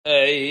All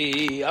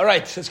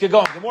right, let's get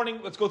going. Good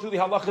morning. Let's go through the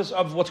halachos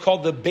of what's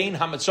called the Bein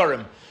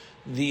HaMetzarim,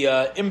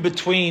 the in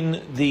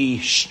between the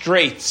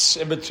straits,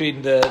 in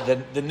between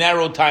the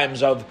narrow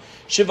times of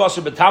Shiva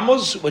Asar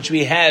B'Tammuz, which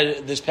we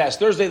had this past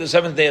Thursday, the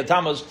 7th day of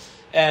Tammuz,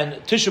 and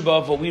Tisha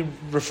B'Av, what we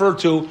refer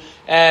to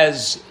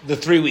as the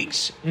 3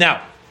 weeks.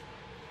 Now,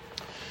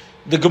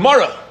 the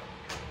Gemara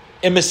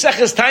in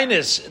Meseches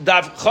Tainis,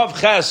 Daf Chav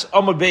Ches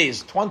Amud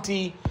Beis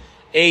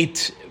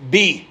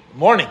 28b.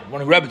 Morning,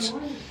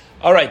 Rebbetzin.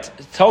 All right,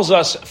 it tells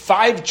us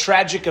 5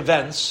 tragic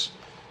events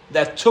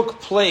that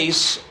took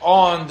place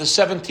on the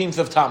 17th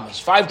of Tammuz.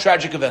 5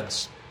 tragic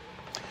events.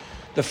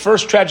 The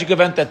first tragic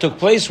event that took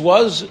place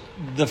was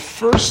the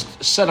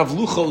first set of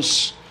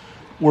luchos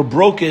were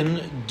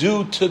broken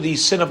due to the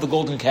sin of the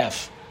golden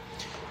calf.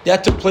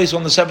 That took place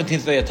on the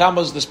 17th day of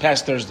Tammuz, this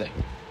past Thursday.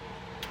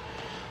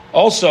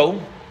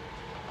 Also,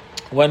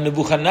 when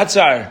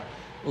Nebuchadnezzar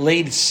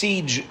laid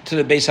siege to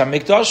the Beis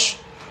HaMikdash,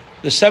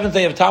 the 7th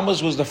day of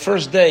Tammuz was the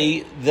first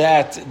day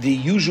that the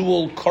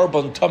usual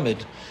Korban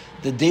Tamid,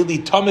 the daily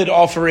Tamid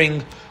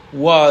offering,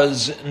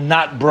 was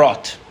not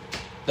brought.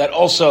 That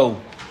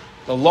also,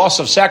 the loss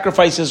of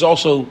sacrifices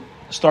also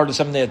started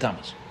the 7th day of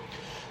Tammuz.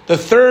 The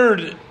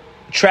third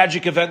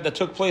tragic event that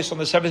took place on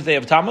the 7th day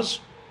of Tammuz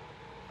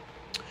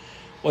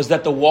was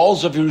that the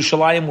walls of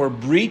Yerushalayim were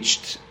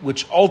breached,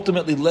 which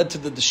ultimately led to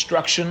the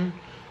destruction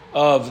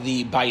of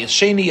the Bayis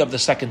Sheni, of the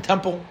Second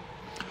Temple.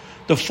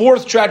 The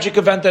fourth tragic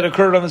event that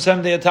occurred on the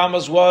 7th day of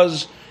Tammuz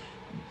was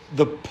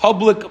the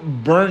public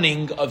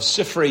burning of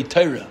Sifrei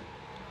Torah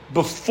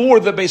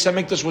before the Beis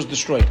HaMikdash was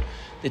destroyed.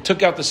 They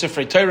took out the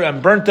Sifrei Torah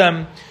and burnt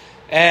them.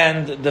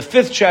 And the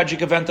fifth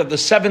tragic event of the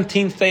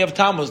 17th day of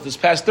Tammuz, this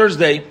past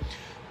Thursday,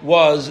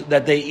 was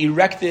that they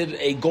erected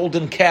a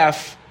golden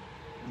calf.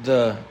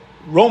 The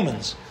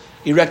Romans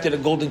erected a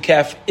golden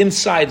calf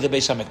inside the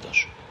Beis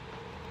HaMikdash.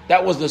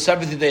 That was the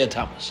 7th day of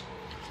Tammuz.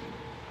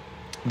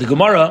 The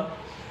Gemara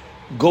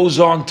goes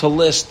on to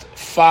list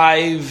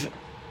 5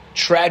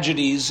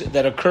 tragedies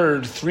that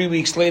occurred 3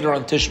 weeks later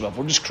on Tisha B'Av.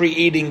 We're just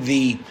creating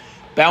the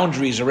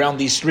boundaries around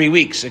these 3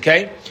 weeks,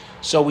 okay?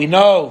 So we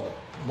know,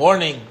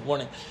 morning.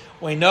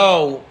 We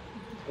know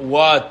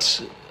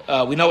what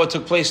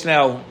took place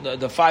now.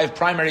 The 5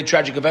 primary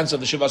tragic events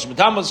of the Shiva Asar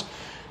B'Tammuz.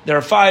 There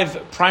are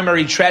 5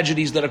 primary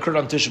tragedies that occurred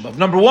on Tisha B'Av.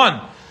 Number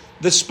 1,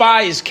 the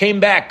spies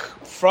came back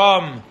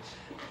from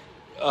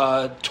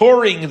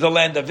touring the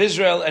land of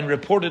Israel and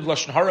reported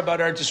Lashon Hara about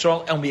Eretz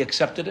Yisrael, and we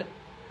accepted it.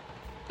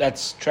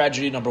 That's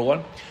tragedy number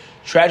 1.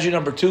 Tragedy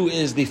number 2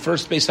 is the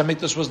first Beis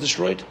HaMikdash was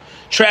destroyed.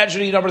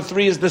 Tragedy number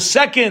 3 is the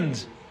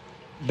second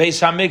Beis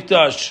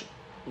HaMikdash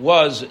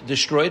was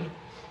destroyed.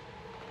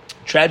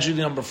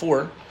 Tragedy number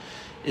 4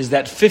 is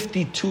that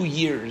 52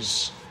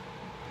 years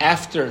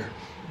after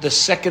the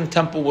second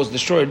temple was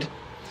destroyed,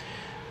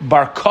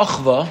 Bar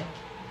Kochva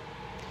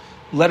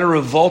led a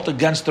revolt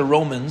against the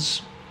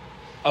Romans,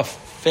 a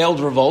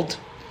failed revolt,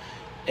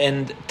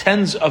 and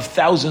tens of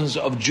thousands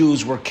of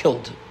Jews were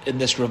killed in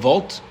this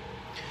revolt.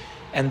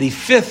 And the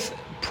 5th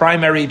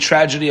primary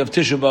tragedy of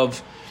Tisha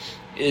B'Av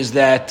is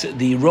that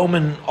the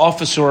Roman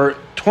officer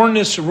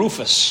Turnus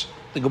Rufus,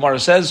 the Gemara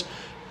says,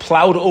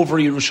 plowed over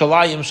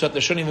Yerushalayim so that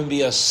there shouldn't even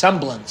be a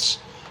semblance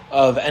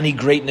of any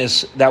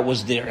greatness that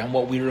was there. And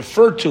what we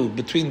refer to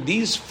between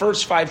these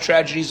first 5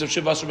 tragedies of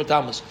Shiva Asar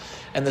B'Tammuz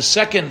and the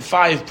second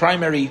 5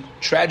 primary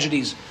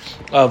tragedies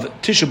of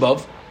Tisha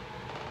B'Av,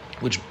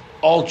 which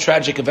all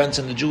tragic events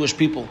in the Jewish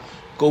people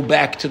go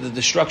back to the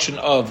destruction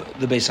of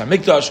the Beis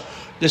HaMikdash.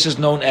 This is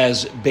known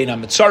as Bein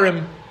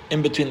HaMetzarim,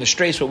 in between the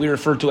straits, what we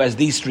refer to as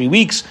these 3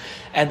 weeks.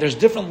 And there's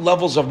different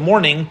levels of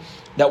mourning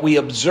that we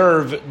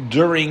observe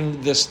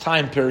during this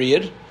time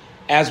period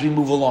as we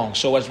move along.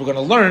 So as we're going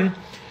to learn,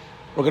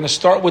 we're going to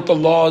start with the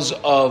laws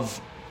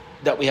of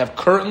that we have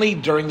currently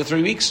during the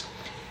 3 weeks.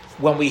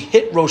 When we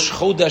hit Rosh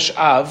Chodesh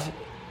Av,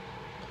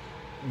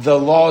 the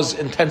laws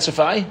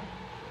intensify.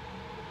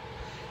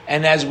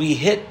 And as we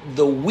hit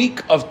the week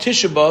of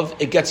Tisha B'Av,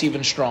 it gets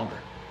even stronger.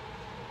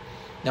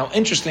 Now,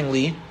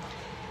 interestingly,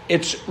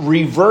 it's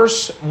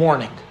reverse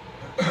mourning.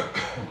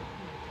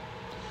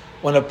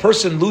 When a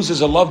person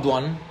loses a loved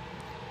one,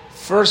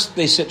 first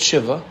they sit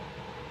Shiva.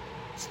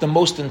 It's the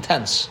most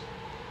intense.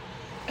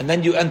 And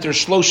then you enter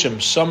Shloshim.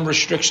 Some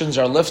restrictions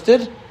are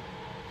lifted.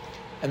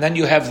 And then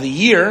you have the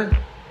year.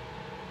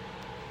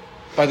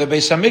 By the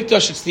Beis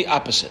HaMikdash, it's the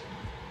opposite.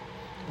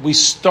 We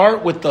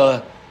start with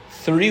the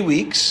 3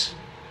 weeks,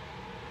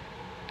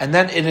 and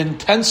then it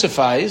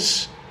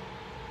intensifies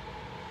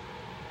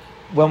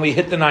when we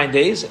hit the 9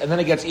 days, and then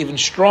it gets even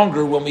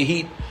stronger when we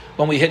hit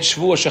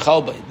Shavua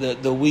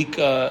Shechalbai, the week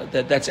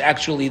that's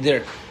actually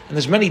there. And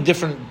there's many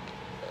different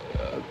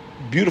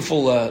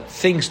beautiful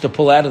things to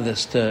pull out of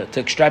this, to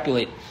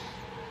extrapolate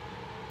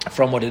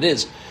from what it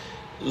is.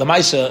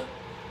 Lamaisa,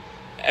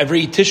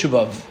 every Tisha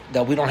B'Av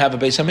that we don't have a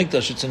Beis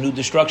HaMikdash, it's a new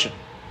destruction.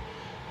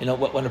 You know,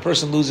 when a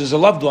person loses a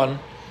loved one,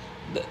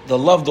 the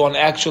loved one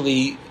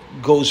actually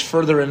goes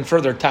further and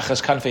further,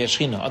 tachas kanfei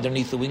Shechina,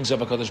 underneath the wings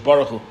of HaKadosh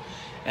Baruch Hu,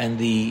 and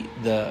the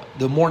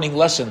mourning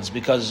lessens,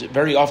 because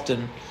very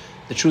often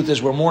The truth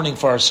is we're mourning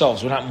for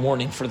ourselves. We're not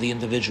mourning for the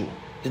individual.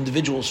 The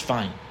individual's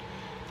fine.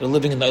 They're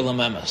living in the Olam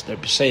Emes. They're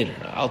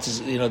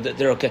Beseder.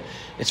 They're okay.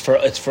 It's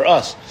for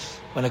us.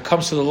 When it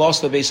comes to the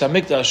loss of the Beis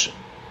HaMikdash,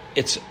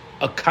 it's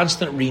a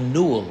constant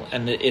renewal,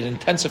 and it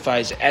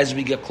intensifies as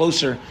we get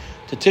closer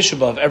to Tisha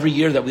B'Av. Every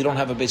year that we don't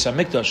have a Beis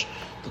HaMikdash,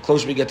 the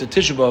closer we get to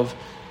Tisha B'Av,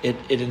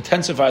 it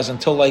intensifies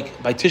until,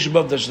 like, by Tisha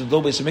B'Av, there's the no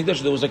Beis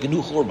HaMikdash, there was like a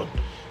new Churban.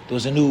 There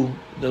was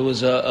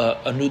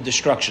a new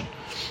destruction.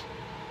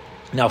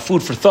 Now,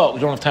 food for thought, we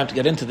don't have time to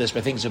get into this, but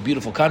I think it's a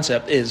beautiful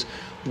concept, is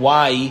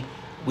why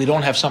we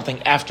don't have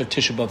something after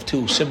Tisha B'Av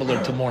too,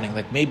 similar to mourning.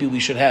 Like maybe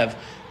we should have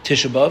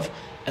Tisha B'Av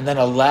and then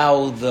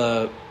allow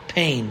the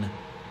pain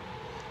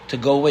to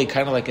go away,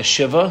 kind of like a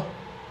Shiva,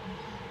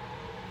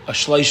 a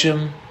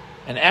Shleishim,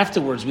 and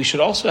afterwards we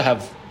should also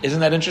have, isn't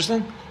that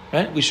interesting?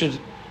 Right?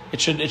 It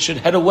should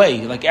head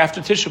away, like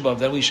after Tisha B'Av,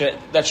 then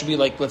that should be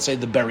like, let's say,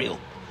 the burial,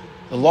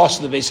 the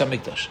loss of the Beis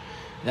HaMikdash.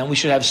 Then we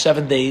should have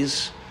 7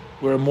 days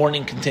where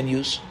mourning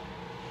continues,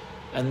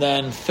 and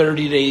then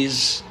 30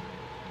 days,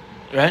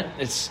 right?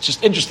 It's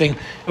just interesting.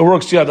 It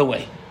works the other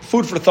way.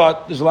 Food for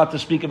thought. There's a lot to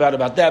speak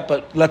about that,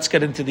 but let's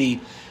get into the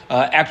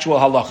actual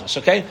halachas.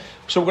 Okay,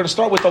 so we're going to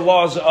start with the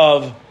laws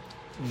of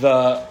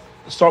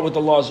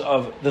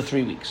the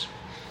 3 weeks.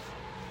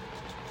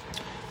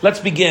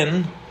 Let's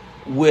begin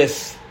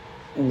with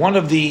one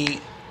of the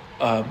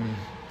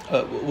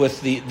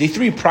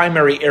three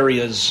primary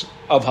areas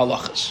of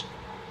halachas.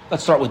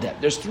 Let's start with that.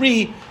 There's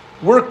three.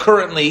 We're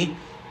currently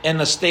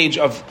in a stage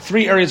of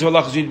 3 areas of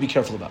halachas you need to be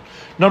careful about.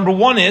 Number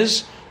 1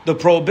 is the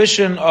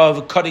prohibition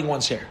of cutting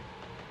one's hair.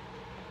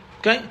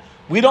 Okay?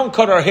 We don't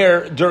cut our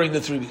hair during the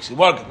 3 weeks.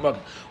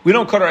 We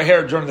don't cut our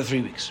hair during the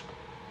 3 weeks.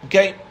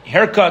 Okay?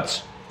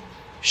 Haircuts,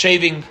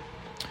 shaving.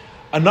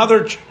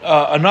 Another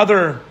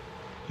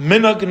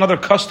minhag, another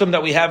custom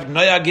that we have,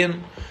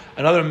 noyagin,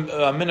 another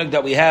minhag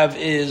that we have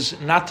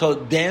is not to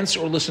dance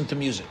or listen to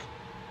music.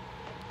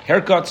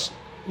 Haircuts,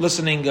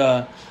 listening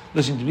to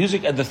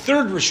music. And the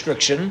third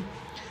restriction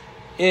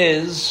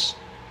is,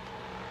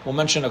 we'll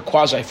mention a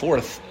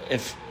quasi-fourth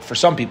if for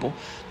some people.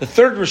 The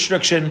third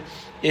restriction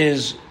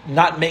is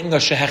not making a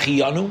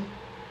shehechiyanu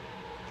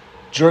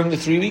during the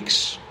 3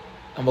 weeks.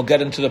 And we'll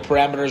get into the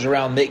parameters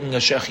around making a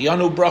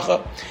shehechiyanu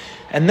bracha.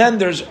 And then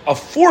there's a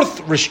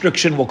fourth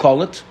restriction, we'll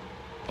call it.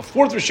 A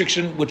fourth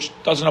restriction, which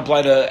doesn't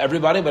apply to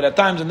everybody, but at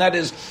times, and that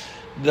is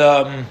we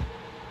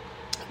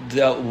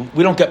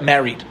don't get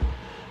married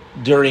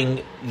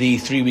during the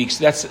 3 weeks.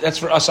 That's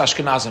for us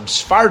Ashkenazim.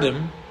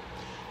 Sfardim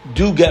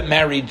do get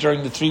married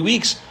during the 3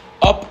 weeks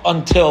up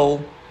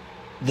until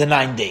the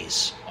 9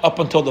 days. Up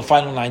until the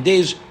final 9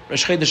 days.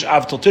 Rosh Chodesh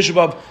Av till Tisha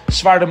B'Av,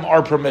 Sfardim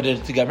are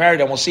permitted to get married,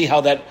 and we'll see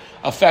how that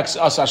affects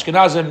us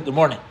Ashkenazim. Good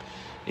morning.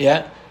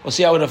 Yeah? We'll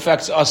see how it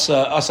affects us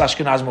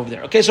Ashkenazim over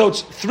there. Okay, so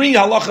it's 3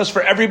 halachas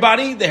for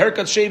everybody. The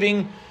haircut,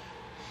 shaving,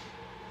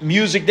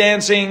 music,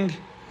 dancing,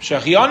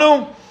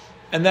 shehechiyanu,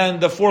 and then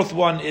the fourth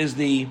one is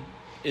the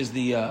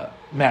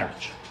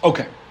marriage.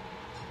 Okay.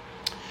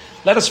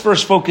 Let us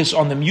first focus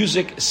on the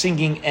music,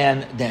 singing,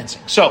 and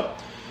dancing. So,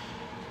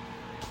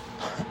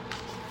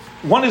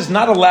 one is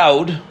not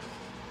allowed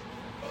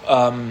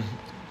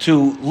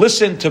to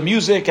listen to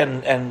music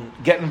and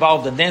get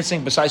involved in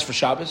dancing besides for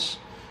Shabbos.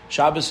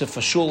 Shabbos, if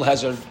a shul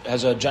has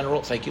a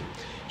general, thank you.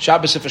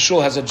 Shabbos, if a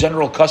shul has a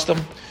general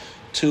custom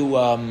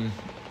to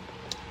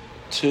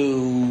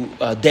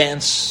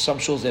dance. Some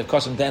shuls, they have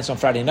custom dance on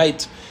Friday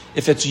night.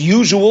 If it's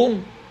usual,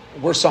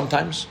 we're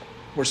sometimes.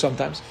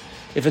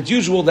 If it's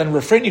usual, then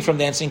refraining from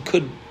dancing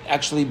could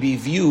actually be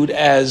viewed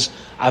as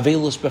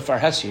avelus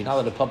befarhesi. You're not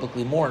allowed to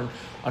publicly mourn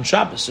on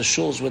Shabbos. The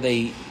shuls where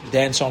they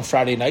dance on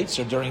Friday nights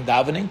or during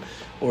davening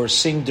or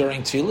sing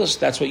during tefillas,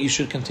 that's what you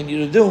should continue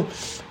to do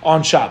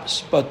on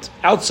Shabbos. But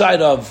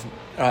outside of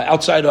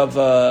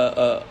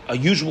a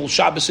usual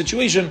Shabbos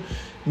situation,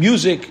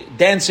 music,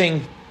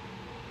 dancing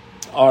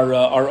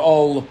are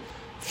all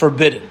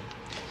forbidden.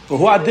 For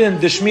who adin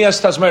dishmias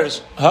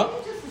tazmeres? Huh?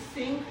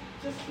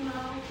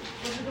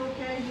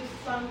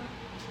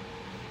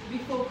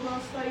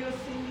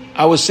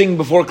 I was singing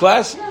before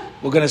class? Yeah.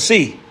 We're going to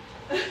see.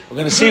 We're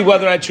going to see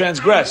whether I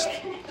transgressed.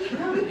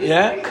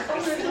 Yeah?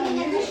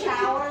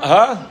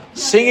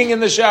 Singing in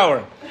the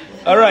shower.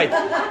 All right.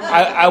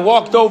 I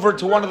walked over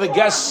to one of the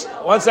guests.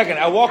 1 second.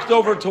 I walked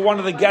over to one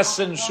of the guests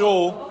in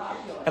shul,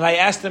 and I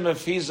asked him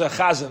if he's a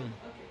chazan.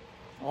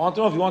 I want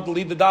to know if you want to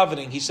lead the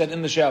davening. He said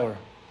in the shower.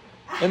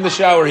 In the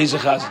shower, he's a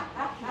chazan.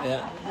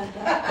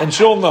 Yeah. In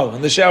shul, no.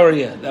 In the shower,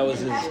 yeah. That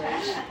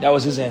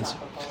was his answer.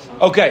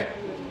 Okay.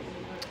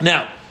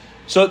 Now,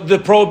 so the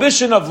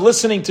prohibition of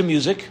listening to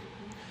music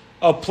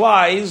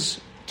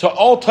applies to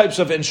all types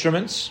of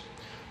instruments,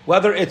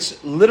 whether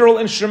it's literal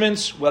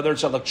instruments, whether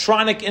it's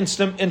electronic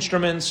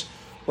instruments,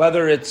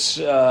 whether it's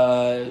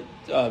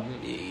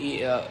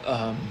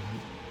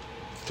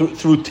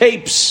through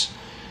tapes,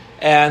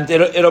 and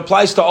it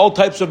applies to all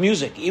types of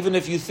music, even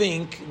if you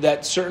think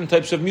that certain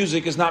types of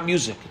music is not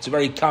music. It's a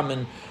very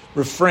common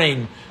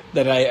refrain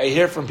that I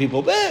hear from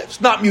people,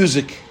 it's not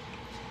music.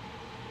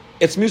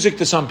 It's music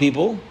to some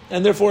people,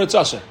 and therefore it's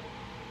usher.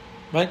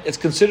 right? It's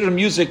considered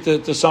music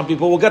to some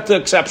people. We'll get to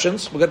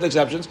exceptions.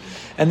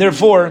 And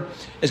therefore,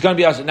 it's going to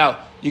be awesome. Now,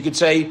 you could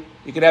say,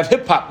 you could have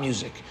hip-hop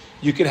music.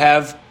 You could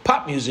have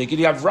pop music. You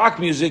could have rock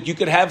music. You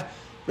could have,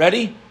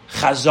 ready?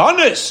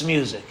 Chazonis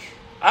music.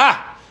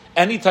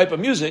 Any type of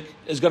music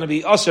is going to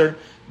be usher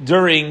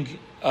during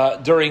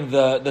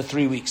the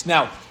 3 weeks.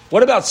 Now,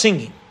 what about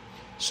singing?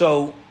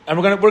 So, and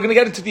we're going to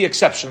get into the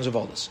exceptions of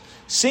all this.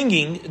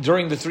 Singing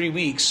during the 3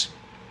 weeks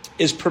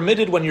is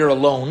permitted when you're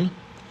alone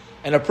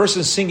and a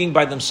person singing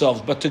by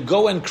themselves. But to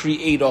go and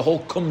create a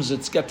whole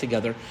kumzitz get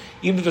together,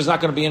 even if there's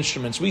not going to be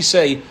instruments, we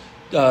say,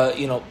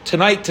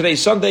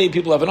 today's Sunday,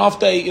 people have an off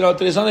day.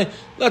 Today's Sunday.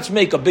 Let's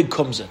make a big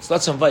kumzitz.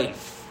 Let's invite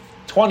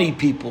 20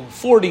 people,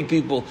 40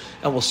 people,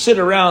 and we'll sit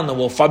around and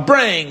we'll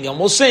fabrang and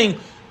we'll sing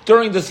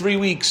during the 3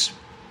 weeks.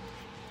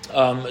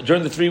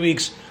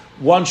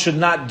 One should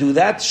not do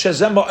that.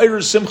 Shezem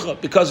ba'ir simcha,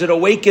 because it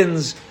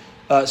awakens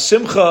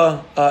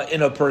simcha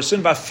in a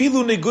person.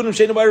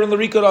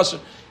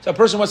 So a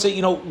person might say,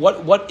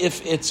 what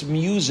if it's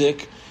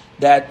music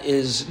that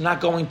is not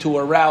going to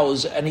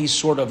arouse any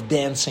sort of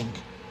dancing?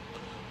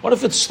 What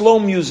if it's slow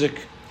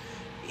music?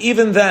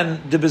 Even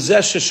then, when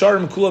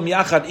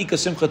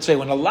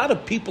a lot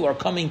of people are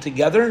coming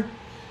together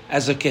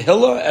as a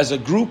kehillah, as a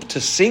group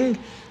to sing,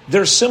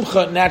 there's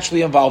simcha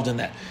naturally involved in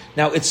that.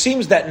 Now, it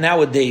seems that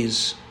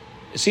nowadays,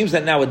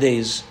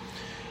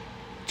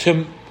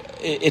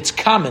 it's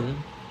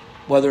common,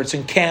 whether it's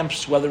in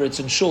camps, whether it's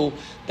in shul,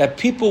 that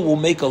people will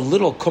make a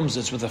little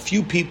kumzitz with a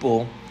few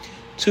people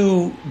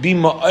to be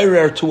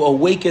ma'arer, to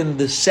awaken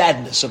the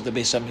sadness of the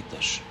Beis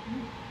HaMikdash.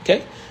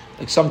 Okay?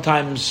 Like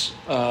sometimes,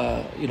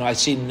 I've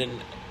seen in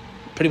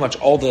pretty much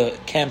all the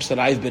camps that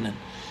I've been in,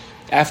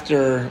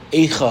 after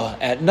Eicha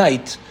at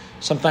night,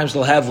 sometimes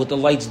they'll have, with the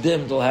lights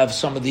dim, they'll have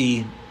some of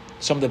the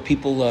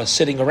people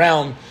sitting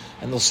around,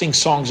 and they'll sing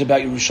songs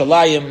about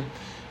Yerushalayim,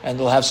 and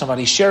they'll have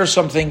somebody share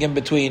something in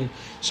between.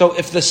 So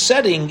if the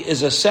setting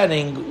is a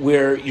setting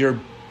where you're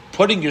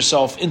putting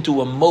yourself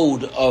into a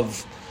mode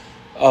of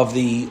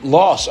the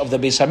loss of the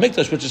Beis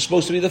HaMikdash, which is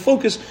supposed to be the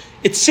focus,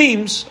 it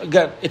seems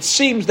that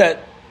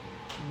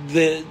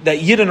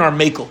Yidden are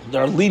makel,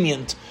 they're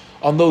lenient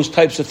on those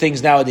types of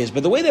things nowadays.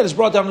 But the way that is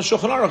brought down in the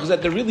Shulchan Aruch is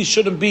that there really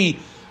shouldn't be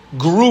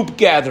group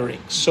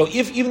gatherings. So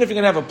even if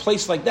you're going to have a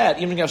place like that,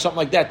 even if you have something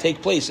like that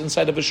take place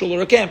inside of a shul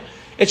or a camp,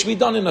 it should be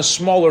done in a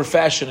smaller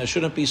fashion. It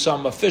shouldn't be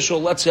some official,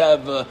 let's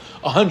have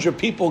 100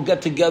 people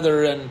get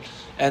together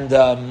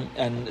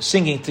and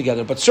singing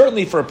together. But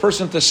certainly for a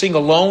person to sing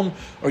alone,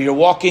 or you're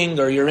walking,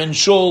 or you're in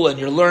shul and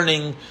you're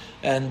learning,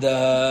 and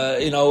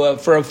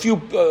for a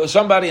few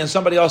somebody and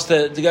somebody else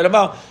to get them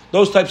out,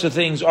 those types of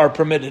things are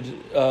permitted.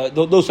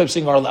 Those types of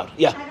things are allowed.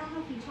 Yeah. I don't know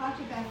if you talked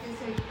about this,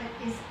 but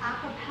is a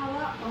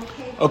cappella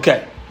okay?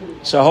 Okay.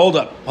 So hold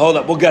up.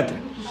 We'll get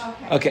there.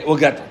 Okay, we'll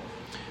get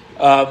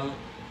there.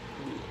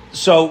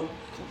 So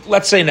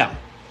let's say now.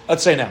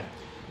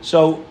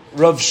 So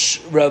Rav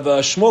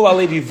Shmuel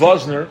Alevi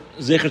Vosner,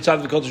 Zecher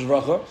Tzadik Kodesh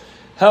V'Racha,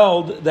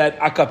 held that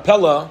a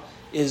cappella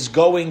is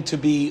going to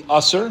be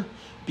usher,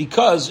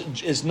 because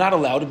it's not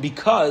allowed,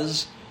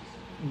 because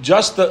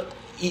just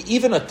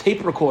even a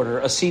tape recorder,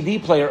 a CD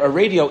player, a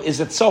radio is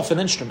itself an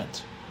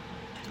instrument.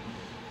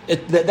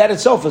 That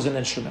itself is an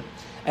instrument.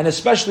 And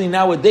especially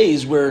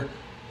nowadays where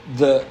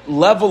the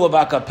level of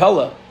a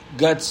cappella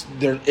gets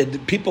there,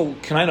 people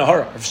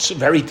are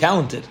very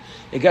talented.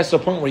 It gets to a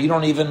point where you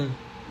don't even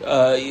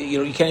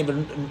you can't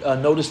even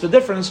notice the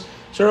difference.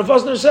 So Rav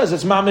Vosner says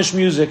it's mamish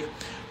music.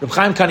 Reb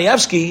Chaim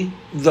Kanievsky,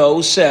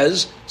 though,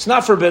 says it's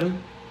not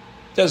forbidden.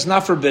 That's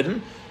not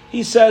forbidden.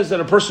 He says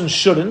that a person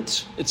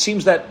shouldn't. It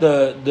seems that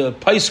the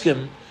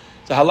Paiskim,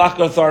 the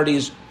halakha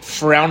authorities,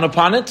 frown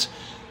upon it.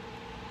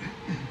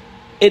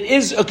 It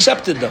is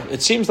accepted, though.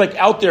 It seems like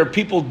out there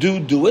people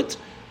do it,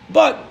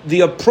 but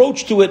the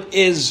approach to it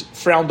is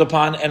frowned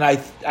upon, and I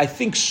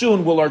think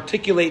soon we'll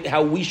articulate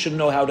how we should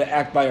know how to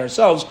act by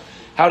ourselves,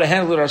 how to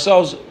handle it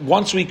ourselves.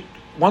 Once we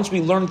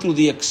learn through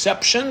the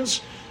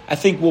exceptions, I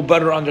think we'll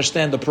better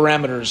understand the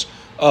parameters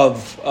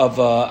of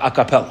a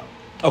cappella.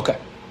 Okay.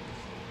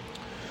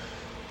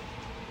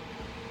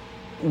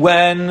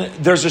 When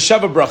there's a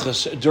Sheva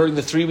Brachas during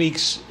the 3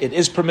 weeks, it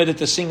is permitted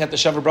to sing at the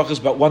Sheva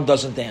Brachas, but one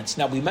doesn't dance.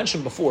 Now, we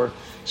mentioned before,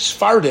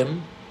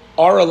 Sfardim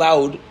are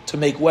allowed to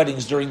make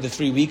weddings during the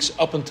 3 weeks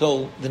up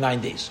until the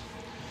 9 days.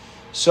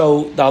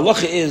 So the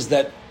halacha is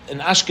that an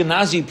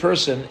Ashkenazi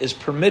person is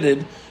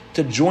permitted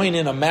to join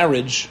in a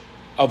marriage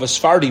of a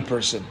Sephardi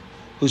person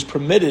who's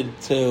permitted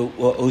to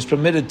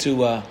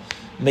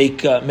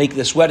make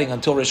this wedding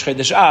until Rosh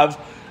Chodesh Av,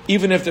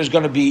 even if there's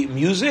going to be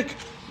music.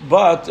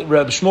 But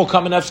Reb Shmuel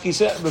Kamenetsky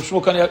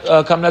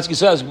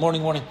says,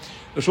 morning. Reb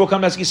Shmuel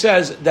Kamenetsky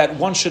says that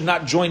one should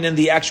not join in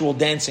the actual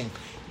dancing,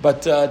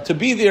 but to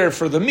be there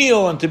for the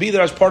meal and to be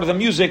there as part of the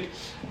music,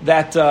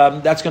 that's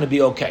going to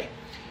be okay.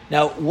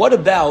 Now, what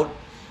about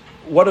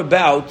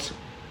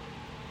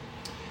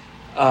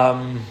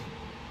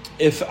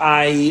if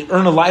I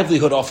earn a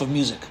livelihood off of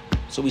music?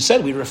 So we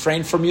said we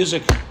refrain from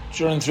music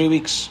during 3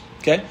 weeks.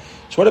 Okay,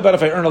 so what about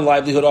if I earn a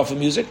livelihood off of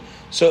music?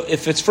 So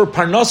if it's for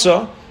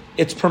parnasa,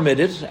 it's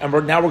permitted, and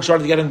we're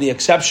starting to get into the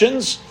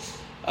exceptions,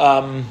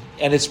 and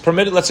it's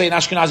permitted. Let's say an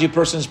Ashkenazi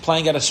person is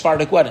playing at a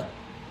Sephardic wedding,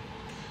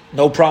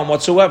 no problem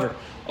whatsoever.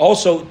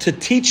 Also, to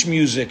teach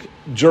music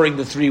during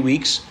the 3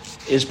 weeks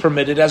is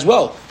permitted as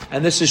well,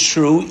 and this is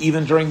true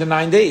even during the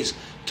 9 days.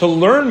 To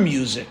learn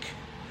music,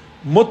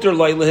 mutter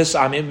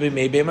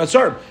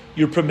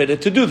you're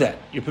permitted to do that.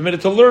 You're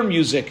permitted to learn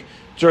music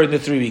during the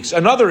 3 weeks.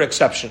 Another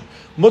exception,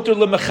 if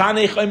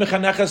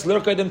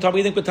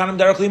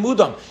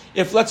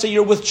let's say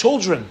you're with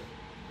children,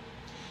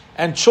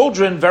 and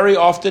children very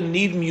often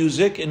need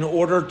music in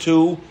order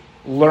to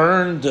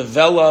learn,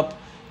 develop,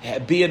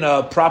 be in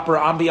a proper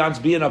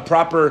ambiance, be in a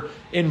proper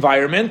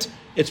environment,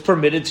 it's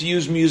permitted to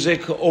use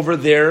music over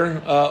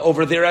there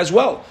as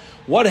well.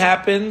 What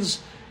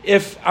happens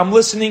if I'm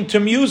listening to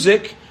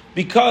music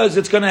because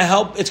it's going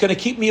to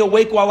keep me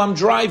awake while I'm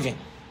driving?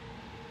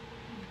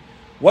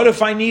 What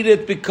if I need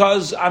it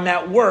because I'm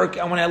at work,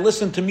 and when I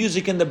listen to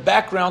music in the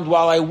background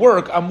while I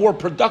work, I'm more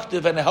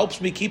productive and it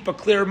helps me keep a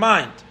clear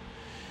mind?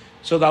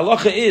 So the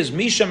halacha is,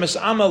 Misha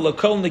Mis'ama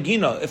L'Kol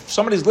Negina. If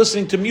somebody's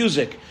listening to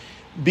music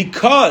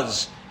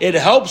because it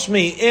helps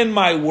me in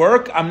my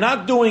work, I'm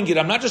not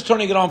just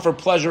turning it on for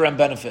pleasure and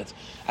benefit.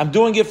 I'm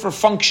doing it for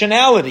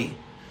functionality.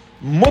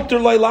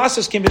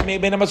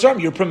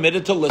 You're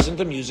permitted to listen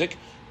to music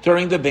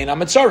during the Bein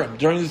HaMetzarim,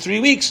 during the 3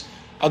 weeks.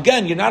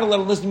 Again, you're not allowed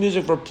to listen to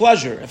music for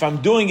pleasure. If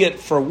I'm doing it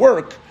for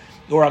work,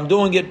 or I'm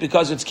doing it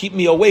because it's keeping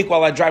me awake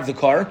while I drive the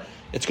car,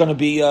 it's going to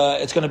be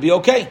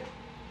okay.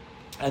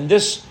 And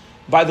this,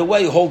 by the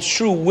way, holds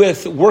true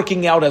with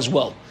working out as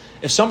well.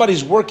 If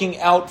somebody's working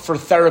out for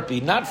therapy,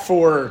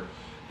 we're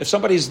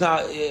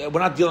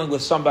not dealing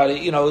with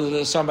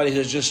somebody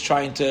who's just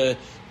trying to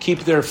keep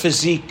their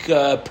physique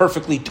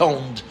perfectly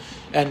toned,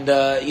 and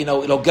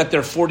it'll get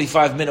their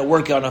 45-minute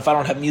workout, and if I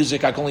don't have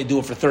music, I can only do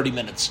it for 30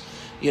 minutes.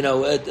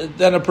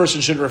 Then a person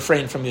should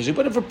refrain from music.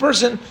 But if a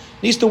person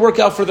needs to work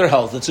out for their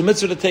health, it's a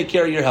mitzvah to take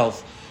care of your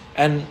health.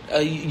 And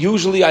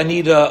usually I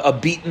need a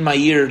beat in my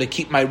ear to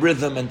keep my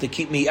rhythm and to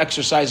keep me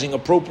exercising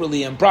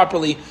appropriately and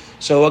properly.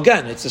 So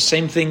again, it's the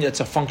same thing.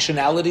 It's a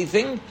functionality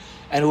thing.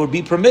 And it would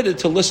be permitted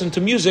to listen to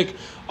music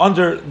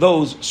under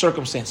those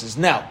circumstances.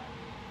 Now,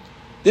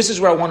 this is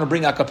where I want to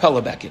bring a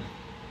cappella back in.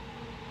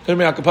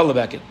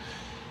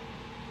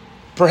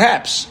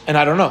 Perhaps, and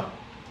I don't know,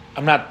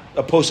 I'm not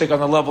a posek on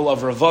the level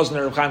of Rav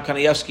Vosner, Rav Chaim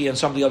Kanievsky, and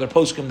some of the other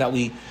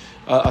poskim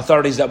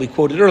authorities that we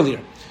quoted earlier.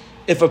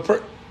 If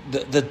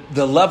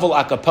the level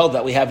a cappella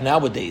that we have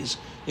nowadays,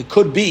 it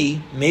could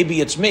be,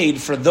 maybe it's made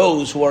for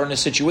those who are in a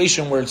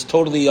situation where it's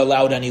totally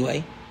allowed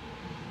anyway,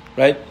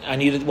 right? I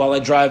need it while I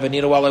drive, I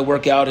need it while I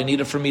work out, I need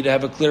it for me to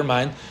have a clear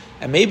mind.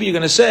 And maybe you're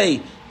going to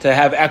say, to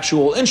have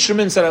actual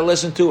instruments that I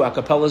listen to, a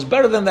cappella is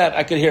better than that.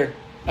 I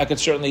could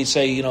certainly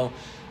say,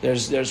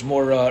 there's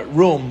more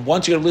room.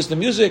 Once you're going to listen to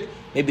music,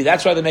 maybe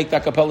that's why they make the a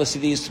cappella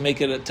CDs, to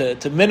make it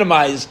to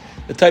minimize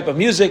the type of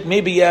music.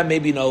 Maybe yeah,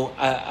 maybe no.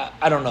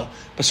 I don't know.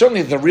 But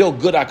certainly the real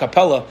good a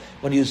cappella,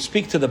 when you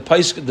speak to the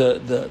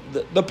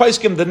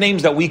paiskim, the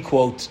names that we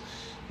quote,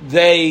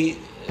 they,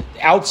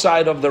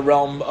 outside of the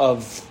realm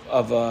of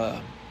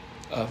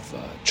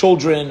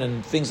children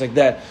and things like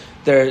that,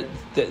 they're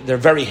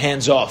very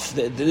hands off.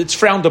 It's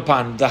frowned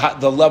upon,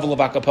 the level of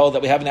a cappella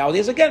that we have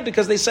nowadays. Again,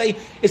 because they say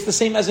it's the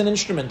same as an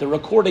instrument. The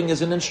recording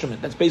is an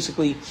instrument. That's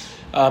basically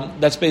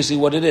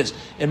what it is.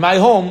 In my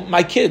home,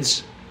 my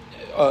kids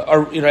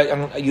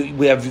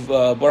we have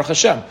Baruch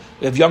Hashem,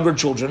 we have younger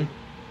children,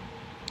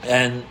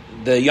 and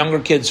the younger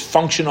kids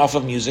function off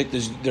of music.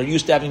 They're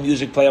used to having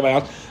music play at my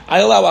house. I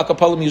allow a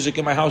cappella music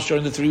in my house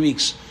during the 3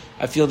 weeks.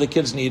 I feel the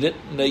kids need it.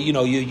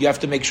 You have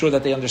to make sure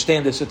that they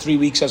understand it's the 3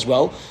 weeks as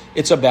well.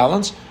 It's a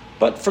balance.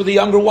 But for the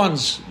younger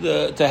ones,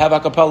 to have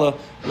a cappella,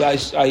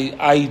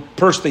 I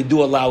personally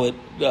do allow it.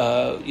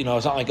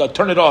 It's not like,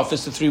 turn it off,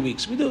 it's the 3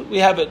 weeks. We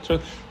have it.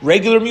 So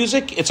regular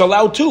music, it's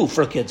allowed too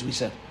for kids, we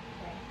said.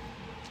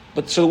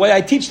 But so the way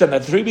I teach them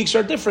that 3 weeks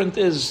are different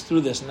is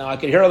through this. Now I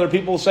can hear other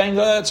people saying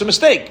it's a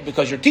mistake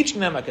because you're teaching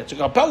them. It's a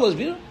cappella.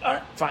 All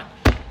right, fine.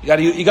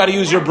 You got to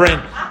use your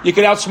brain. You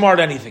can outsmart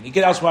anything.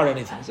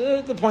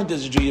 So the point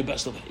is to do your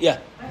best of it. Yeah.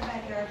 What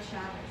about Erev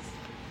Shabbos?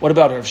 What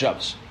about Erev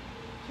Shabbos?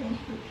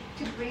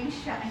 To bring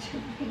Shabbos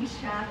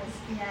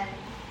in,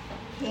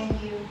 can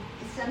you?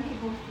 Some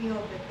people feel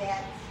that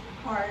that's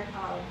part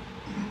of.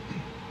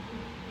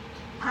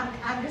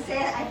 I'm just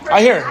saying.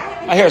 I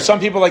hear. Some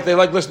people they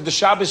like listening to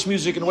Shabbos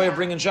music in a way of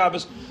bringing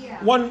Shabbos.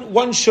 Yeah.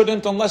 One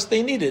shouldn't unless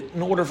they need it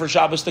in order for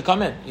Shabbos to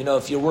come in.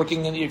 If you're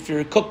working and if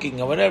you're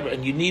cooking or whatever,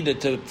 and you need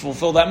it to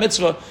fulfill that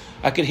mitzvah,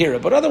 I could hear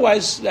it. But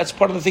otherwise, that's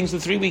part of the things. The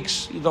 3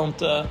 weeks, you don't.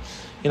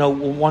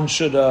 One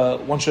should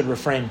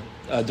refrain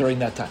during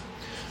that time.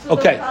 So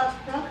okay.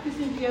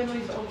 Practicing piano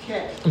is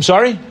okay. I'm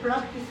sorry?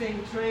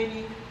 Practicing,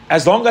 training.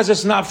 As long as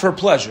it's not for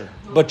pleasure,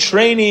 but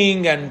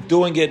training and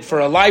doing it for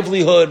a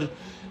livelihood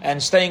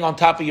and staying on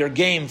top of your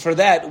game, for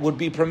that would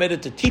be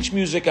permitted. To teach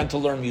music and to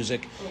learn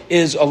music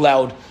is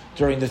allowed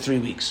during the 3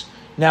 weeks.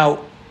 Now,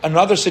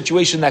 another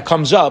situation that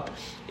comes up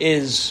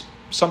is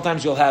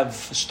sometimes you'll have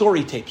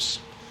story tapes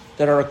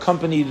that are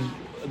accompanied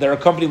they're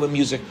accompanied with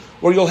music,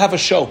 or you'll have a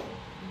show.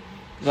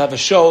 You'll have a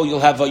show. You'll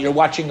have you're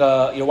watching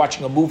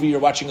a movie. You're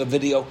watching a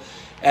video,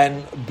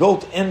 and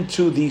built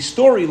into the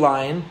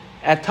storyline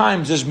at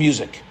times is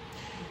music.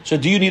 So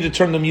do you need to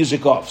turn the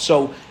music off?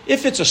 So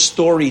if it's a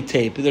story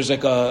tape, there's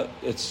like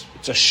it's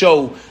a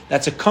show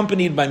that's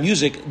accompanied by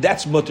music,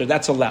 that's mutter,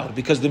 that's allowed,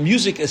 because the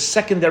music is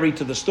secondary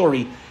to the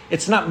story.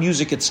 It's not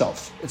music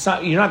itself.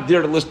 You're not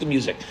there to listen to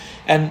music.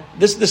 And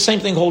the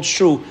same thing holds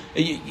true.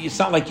 It's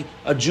not like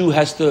a Jew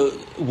has to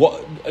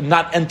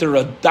not enter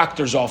a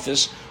doctor's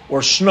office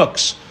or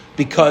schnooks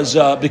because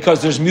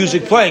there's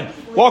music playing.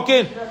 Walk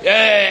in,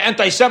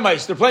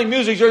 anti-Semites, they're playing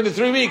music during the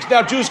 3 weeks.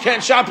 Now Jews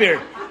can't shop here,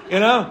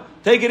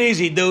 Take it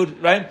easy, dude,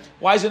 right?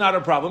 Why is it not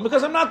a problem?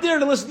 Because I'm not there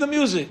to listen to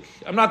music.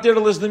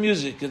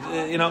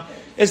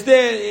 It's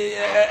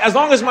there, as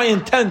long as my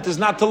intent is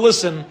not to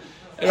listen,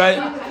 right?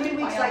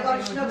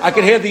 I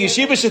can hear the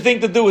yeshivish thing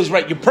to do is,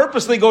 right, you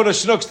purposely go to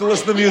Schnooks to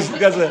listen to music.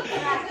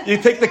 You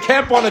take the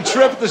camp on a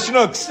trip to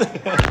Schnooks.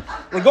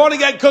 We're going to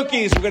get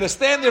cookies. We're going to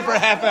stand there for a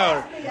half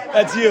hour.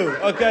 That's you,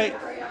 okay?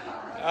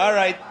 All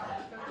right.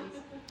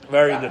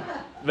 Very good.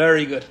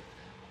 Very good.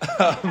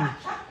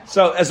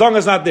 So as long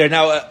as not there.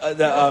 Now, Rav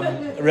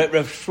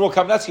Shmuel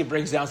Kamenetsky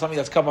brings down something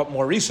that's come up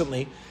more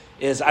recently.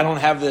 Is I don't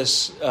have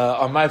this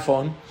on my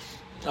phone.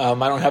 I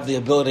don't have the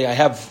ability. I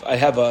have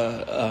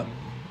a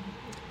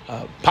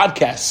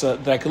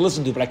podcast that I could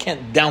listen to, but I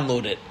can't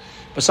download it.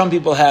 But some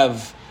people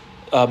have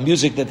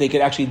music that they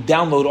could actually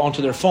download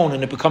onto their phone,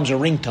 and it becomes a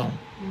ringtone.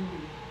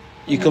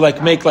 You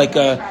could make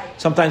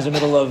sometimes in the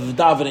middle of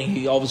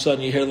davening, all of a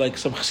sudden you hear like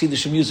some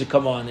Hasidic music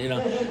come on,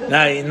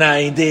 right?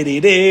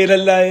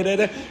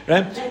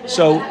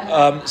 So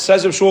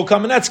says Rav Shmuel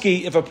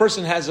Kamenetsky, if a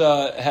person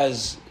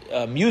has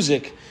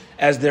music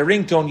as their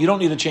ringtone, you don't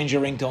need to change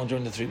your ringtone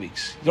during the 3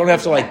 weeks. You don't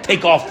have to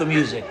take off the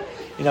music,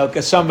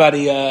 because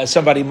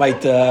somebody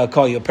might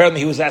call you.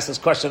 Apparently, he was asked this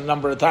question a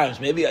number of times.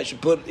 Maybe I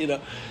should put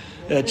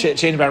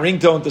change my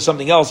ringtone to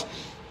something else.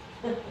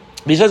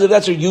 He says if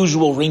that's your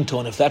usual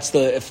ringtone, if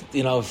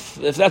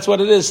that's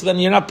what it is, then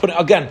you're not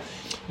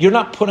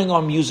putting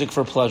on music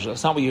for pleasure.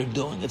 That's not what you're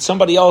doing. It's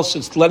somebody else.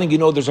 It's letting you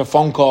know there's a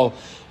phone call.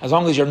 As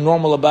long as you're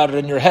normal about it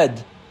in your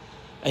head,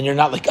 and you're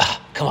not like,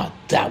 come on,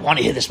 Dad, I want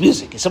to hear this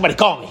music. Somebody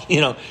call me.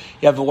 You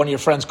have one of your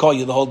friends call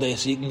you the whole day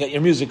so you can get your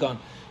music on.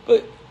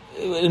 But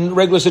in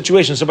regular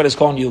situations, somebody's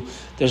calling you.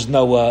 There's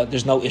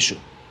no issue.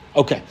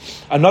 Okay.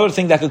 Another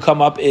thing that could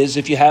come up is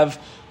if you have,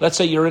 let's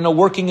say you're in a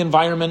working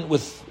environment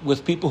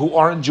with people who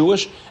aren't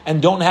Jewish and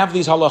don't have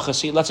these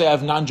halachas. Let's say I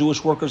have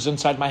non-Jewish workers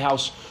inside my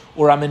house,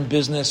 or I'm in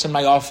business in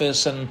my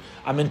office, and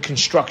I'm in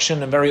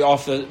construction, and very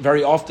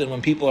often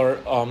when people are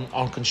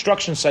on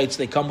construction sites,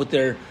 they come with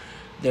their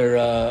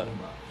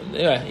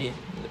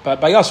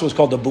by us it was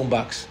called the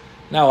boombox.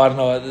 Now I don't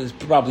know. There's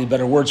probably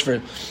better words for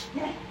it.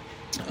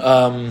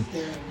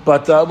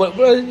 But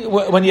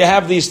when you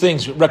have these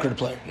things, record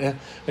player,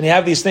 when you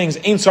have these things,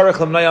 you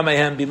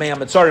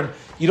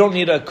don't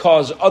need to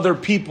cause other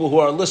people who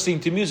are listening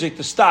to music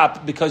to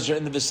stop because you're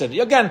in the vicinity.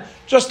 Again,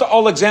 just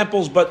all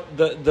examples, but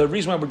the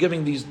reason why we're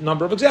giving these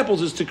number of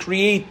examples is to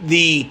create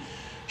the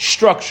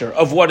structure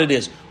of what it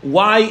is.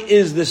 Why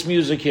is this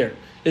music here?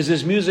 Is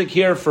this music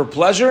here for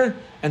pleasure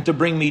and to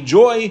bring me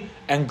joy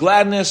and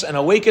gladness and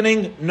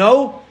awakening?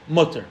 No,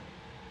 mutter.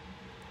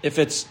 If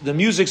it's the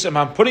music, if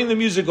I'm putting the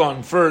music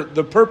on for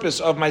the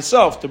purpose of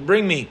myself to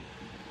bring me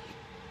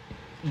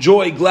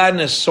joy,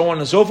 gladness, so on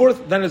and so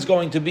forth, then it's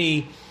going to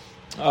be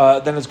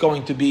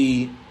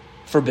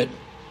forbidden.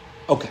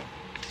 Okay,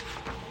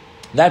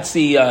 that's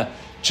the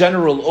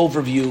general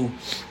overview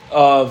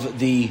of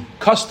the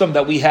custom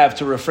that we have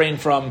to refrain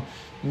from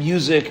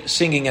music,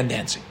 singing, and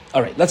dancing.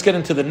 All right, let's get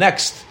into the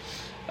next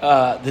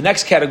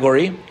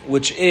category,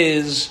 which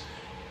is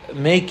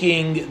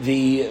making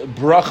the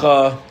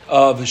bracha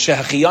of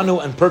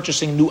shehachiyanu and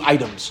purchasing new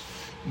items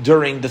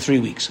during the 3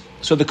 weeks.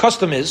 So the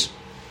custom is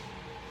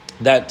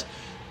that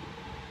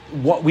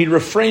we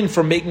refrain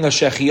from making a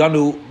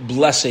shehachiyanu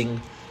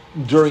blessing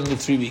during the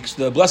 3 weeks.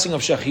 The blessing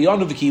of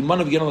shehachiyanu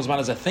v'kiyimanu v'ginu l'zman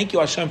is a thank you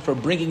Hashem for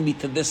bringing me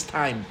to this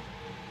time.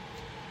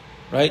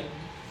 Right?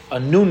 A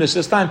newness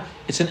this time.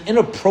 It's an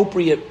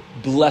inappropriate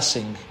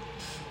blessing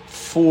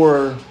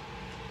for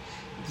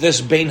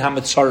this Bein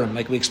HaMetzarim,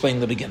 like we explained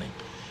in the beginning.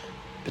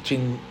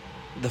 Between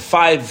the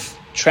 5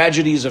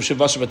 tragedies of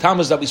Shavasar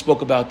B'Tammuz that we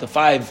spoke about, the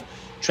 5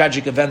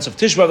 tragic events of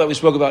Tishba that we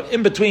spoke about,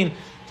 in between,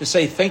 to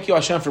say thank you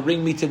Hashem for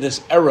bringing me to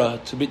this era,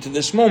 to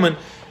this moment,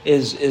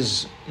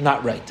 is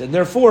not right. And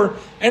therefore,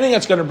 anything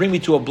that's going to bring me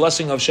to a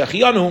blessing of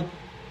Shehachiyanu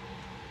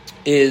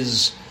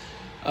is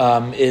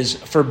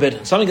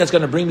forbidden. Something that's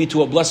going to bring me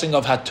to a blessing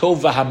of Hatov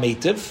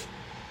v'Hametiv,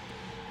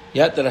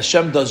 that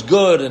Hashem does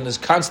good and is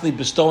constantly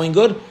bestowing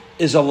good,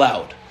 is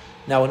allowed.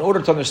 Now, in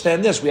order to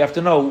understand this, we have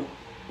to know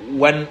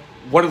what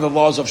are the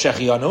laws of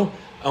Shehachiyanu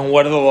and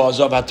what are the laws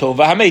of Hatov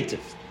v'Hametiv.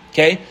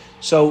 Okay,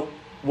 so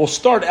we'll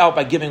start out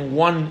by giving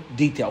one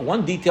detail.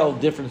 One detail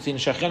difference between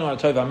Shehachiyanu and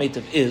Hatov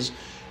v'Hametiv is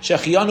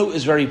Shehachiyanu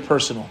is very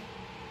personal.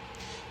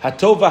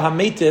 Hatov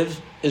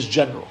v'Hametiv is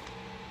general.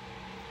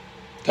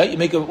 Okay,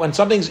 when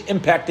something's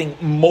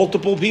impacting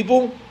multiple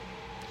people,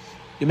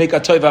 you make a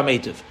toiva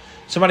meitiv.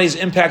 Somebody's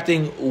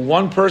impacting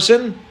one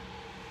person,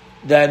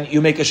 then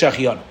you make a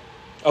shechianu.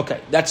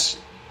 Okay, that's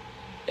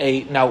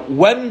now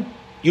when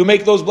you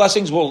make those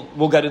blessings,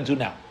 we'll get into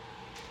now.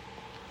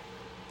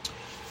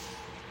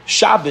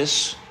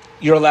 Shabbos,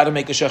 you're allowed to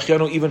make a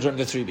shechianu even during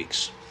the 3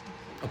 weeks.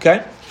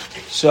 Okay,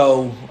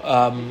 so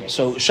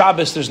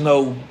Shabbos there's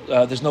no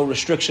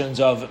restrictions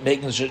of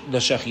making the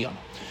shechianu.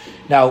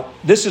 Now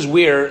this is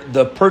where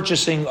the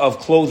purchasing of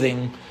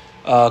clothing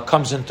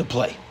comes into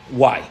play.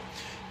 Why?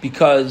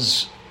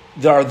 Because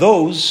there are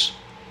those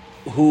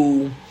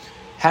who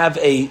have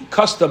a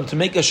custom to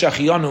make a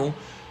shechianu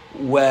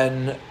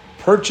when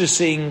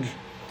purchasing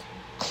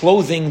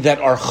clothing that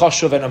are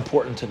chashuv and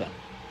important to them.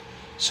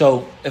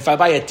 So if I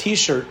buy a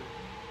t-shirt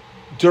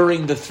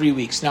during the 3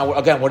 weeks, now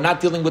again, we're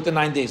not dealing with the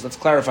 9 days. Let's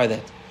clarify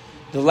that.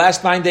 The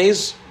last 9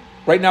 days,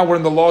 right now we're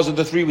in the laws of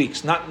the 3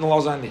 weeks, not in the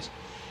laws of 9 days.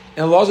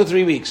 In the laws of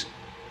 3 weeks,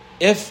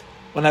 if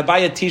when I buy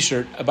a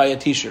t-shirt, I buy a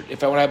t-shirt.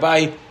 When I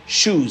buy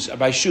shoes, I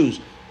buy shoes.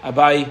 I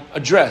buy a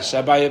dress,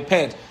 I buy a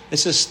pant.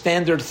 This is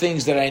standard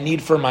things that I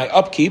need for my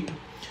upkeep.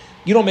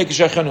 You don't make a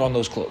shechianu on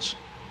those clothes.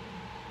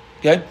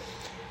 Okay?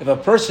 If a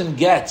person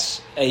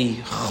gets a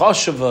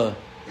chashava,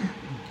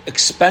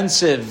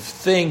 expensive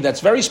thing that's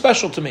very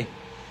special to me,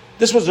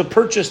 this was a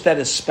purchase that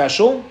is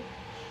special,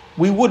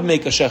 we would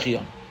make a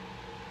shechianu.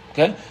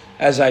 Okay?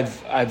 As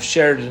I've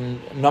shared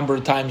a number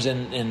of times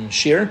in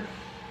shir,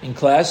 in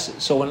class.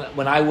 So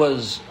when I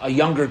was a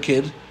younger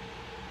kid,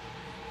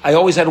 I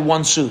always had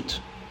one suit.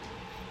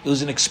 It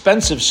was an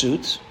expensive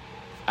suit,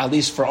 at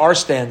least for our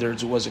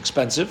standards, it was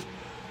expensive.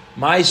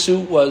 My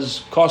suit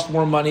cost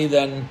more money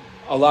than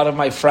a lot of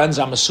my friends,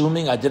 I'm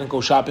assuming. I didn't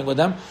go shopping with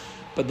them.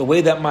 But the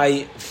way that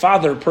my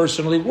father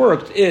personally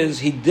worked is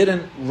he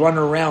didn't run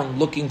around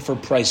looking for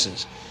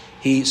prices.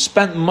 He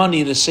spent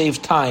money to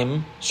save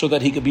time so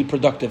that he could be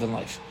productive in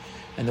life.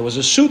 And there was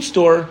a suit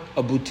store,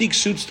 a boutique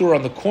suit store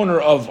on the corner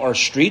of our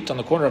street, on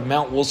the corner of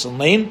Mount Wilson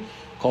Lane,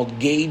 called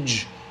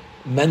Gage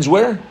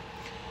Menswear.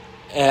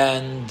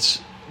 And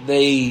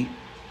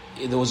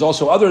there was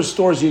also other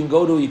stores you can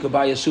go to. You could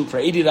buy a suit for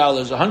 $80,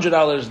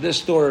 $100. This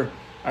store,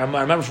 I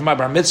remember from my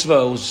bar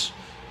mitzvah, it was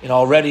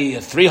already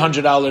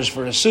 $300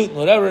 for a suit and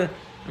whatever.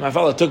 And my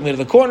father took me to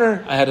the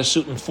corner. I had a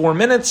suit in 4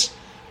 minutes,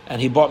 and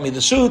he bought me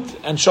the suit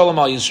and Shalom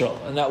Al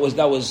Yisrael. And that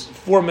was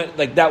 4 minutes.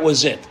 Like that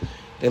was it.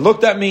 They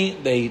looked at me,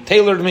 they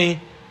tailored me,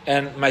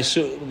 and my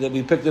suit.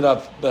 We picked it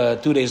up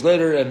 2 days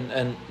later,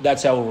 and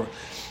that's how it worked.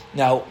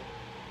 Now,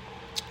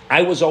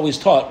 I was always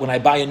taught when I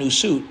buy a new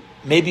suit,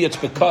 maybe it's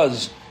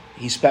because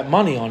he spent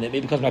money on it,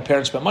 maybe because my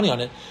parents spent money on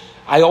it,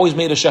 I always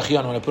made a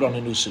shechianu when I put on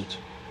a new suit.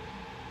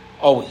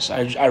 Always.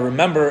 I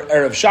remember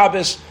Erev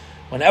Shabbos,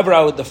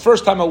 whenever the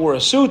first time I wore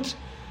a suit,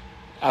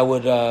 I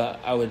would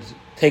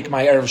take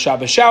my Erev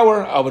Shabbos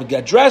shower, I would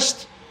get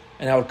dressed,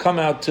 and I would come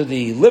out to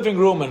the living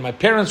room, and my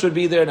parents would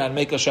be there, and I'd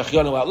make a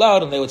shechianu out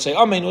loud, and they would say,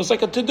 Amen. It was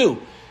like a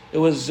to-do. It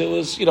was,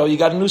 you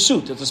got a new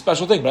suit. It's a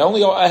special thing. But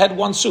I had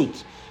one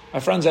suit. My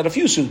friends had a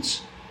few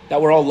suits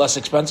that were all less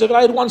expensive, and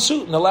I had one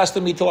suit, and it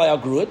lasted me till I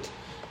outgrew it.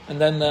 And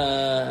then,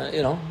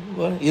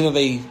 either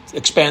they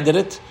expanded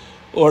it,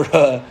 or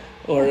it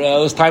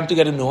was time to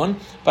get a new one.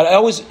 But I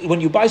always,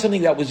 when you buy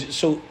something that was,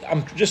 so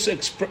I'm just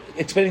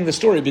explaining the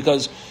story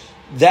because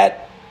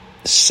that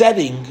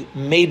setting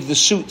made the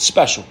suit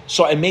special.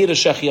 So I made a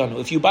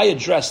shechianu. If you buy a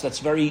dress that's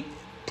that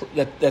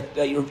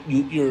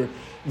you're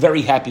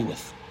very happy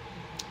with,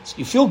 so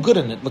you feel good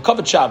in it.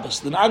 L'kavod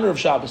Shabbos, in honor of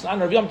Shabbos, in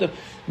honor of Yom Tov,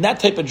 in that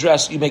type of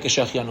dress you make a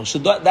shechianu. So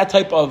that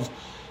type of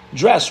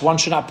dress one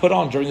should not put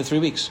on during the 3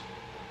 weeks.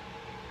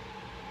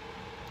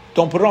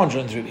 Don't put it on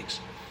during the 3 weeks.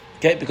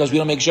 Okay, because we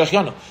don't make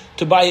shechianu.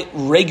 To buy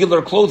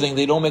regular clothing,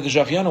 they don't make a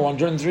shechianu on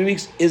during the 3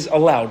 weeks is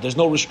allowed. There's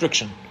no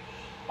restriction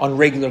on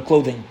regular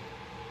clothing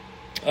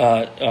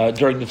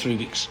during the 3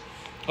 weeks.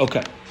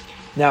 Okay.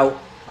 Now,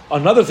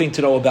 another thing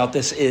to know about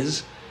this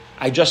is,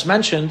 I just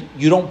mentioned,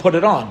 you don't put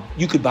it on.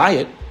 You could buy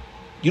it.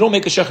 You don't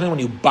make a shechianu when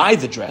you buy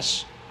the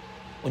dress.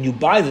 When you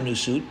buy the new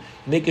suit,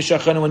 you make a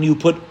shechianu when you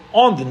put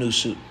on the new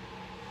suit.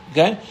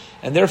 Okay?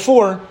 And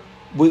therefore,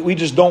 we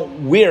just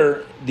don't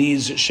wear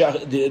these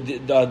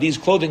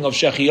clothing of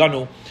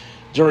shechianu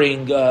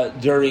during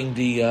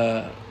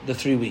the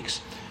 3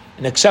 weeks.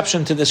 An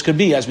exception to this could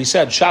be, as we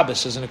said,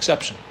 Shabbos is an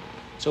exception.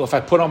 So if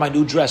I put on my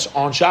new dress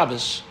on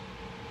Shabbos,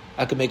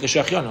 I could make a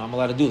shechianu. I'm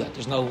allowed to do that.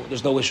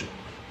 There's no issue.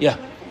 Yeah.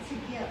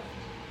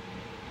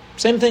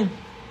 Same thing.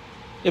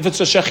 If it's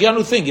a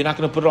shechianu thing, you're not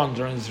going to put it on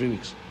during the 3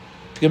 weeks.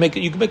 You can make a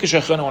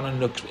shechianu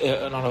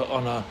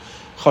on a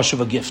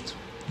chashuv gift.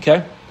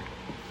 Okay.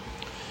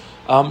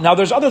 Now,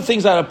 there's other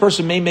things that a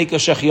person may make a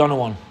shechianu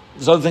on.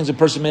 There's other things a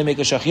person may make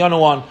a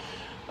shechianu on.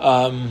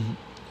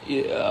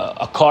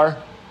 A car,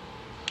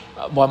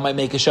 one might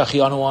make a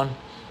shechianu on.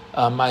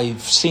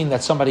 I've seen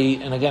that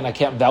somebody, and again, I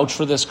can't vouch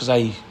for this because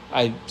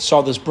I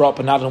saw this brought up,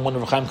 but not in one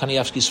of Chaim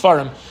Kanievsky's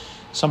Sfarim.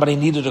 Somebody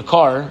needed a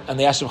car, and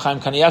they asked Chaim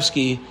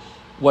Kanievsky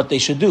what they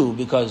should do,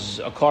 because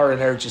a car in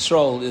Eretz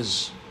Yisrael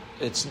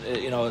It's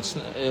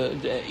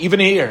even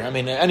here. I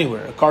mean,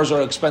 anywhere. Cars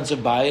are expensive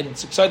to buy, and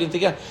it's exciting to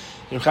get.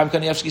 Chaim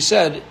Kanievsky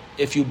said,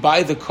 if you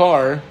buy the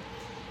car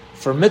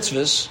for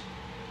mitzvahs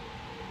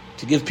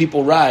to give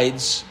people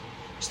rides,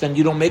 so then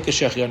you don't make a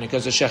shechianu,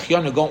 because the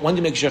shechianu, when do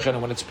you make a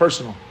shechianu? When it's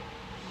personal.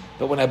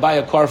 But when I buy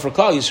a car for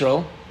Klal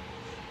Yisrael,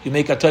 you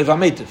make a toiv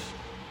hametiv.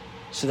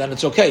 So then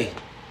it's okay.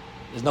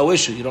 There's no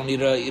issue. You don't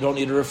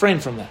need to refrain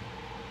from that.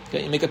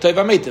 Okay, you make a toiv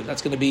hametiv.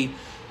 That's going to be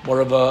more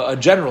of a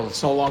general.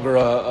 It's no longer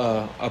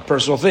a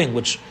personal thing,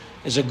 which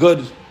is a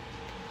good.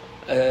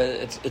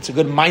 It's a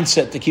good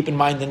mindset to keep in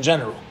mind in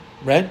general,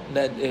 right?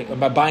 That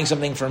am I buying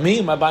something for me?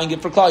 Am I buying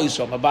it for Klal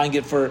Yisrael? Am I buying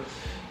it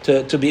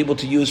to be able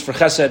to use for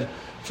chesed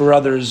for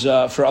others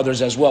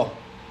as well?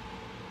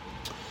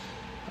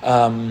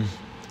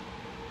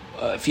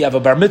 If you have a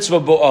bar mitzvah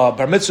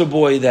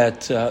boy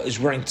that is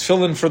wearing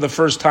tefillin for the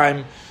first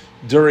time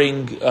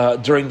during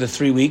the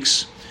 3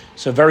 weeks,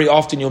 so very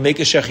often you'll make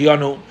a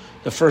shechianu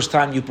the first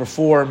time you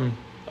perform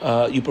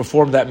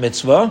that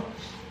mitzvah.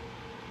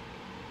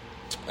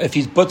 If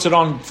he puts it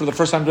on for the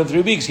first time during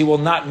 3 weeks, he will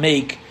not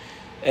make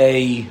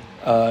a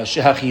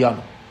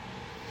shechianu.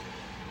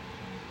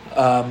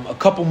 A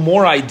couple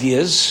more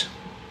ideas,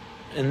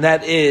 and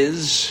that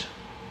is.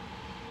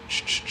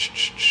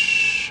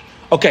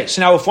 Okay,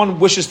 so now if one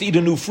wishes to eat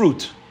a new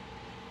fruit,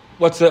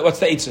 what's the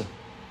eitzah?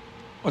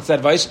 What's the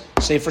advice?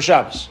 Save for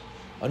Shabbos.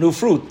 A new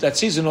fruit that's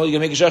seasonal, you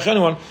can make a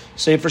shechianu on.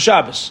 Save for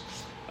Shabbos.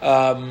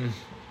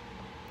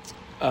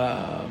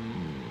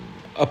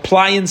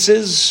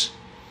 Appliances.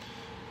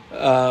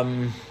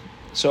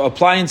 So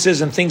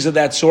appliances and things of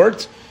that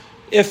sort.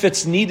 If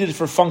it's needed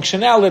for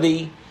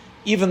functionality,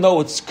 even though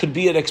it could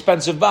be an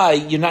expensive buy,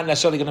 you're not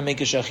necessarily going to make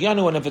a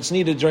shechianu, and if it's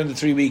needed during the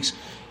 3 weeks,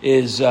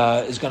 is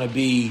going to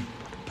be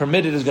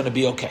permitted, is going to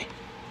be okay.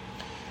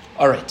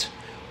 All right.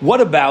 What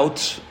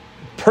about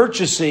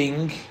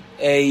purchasing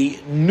a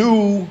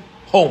new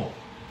home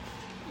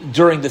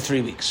during the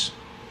 3 weeks?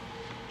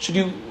 Should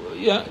you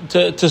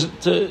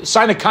to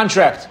sign a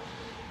contract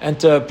and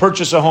to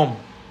purchase a home?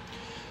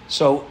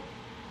 So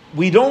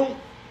we don't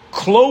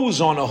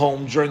close on a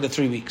home during the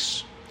 3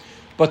 weeks,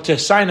 but to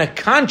sign a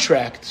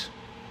contract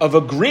of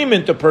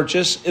agreement to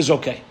purchase is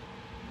okay.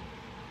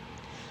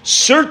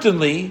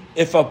 Certainly,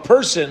 if a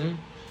person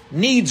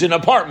needs an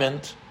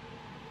apartment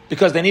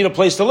because they need a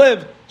place to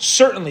live,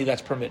 certainly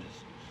that's permitted.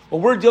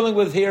 What we're dealing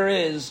with here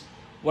is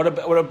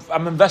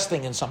I'm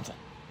investing in something.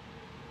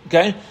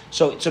 Okay?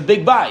 So it's a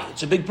big buy,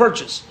 it's a big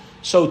purchase.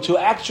 So to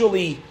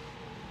actually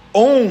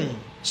own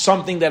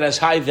something that has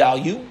high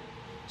value,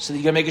 so that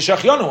you can make a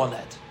shechianu on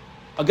that.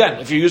 Again,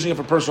 if you're using it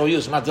for personal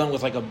use, I'm not dealing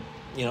with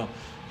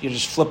you're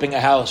just flipping a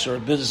house or a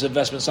business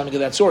investment, something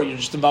of that sort. You're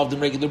just involved in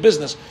regular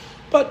business.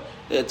 But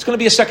it's going to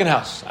be a second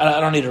house. I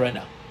don't need it right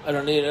now. I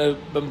don't need.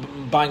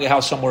 I'm buying a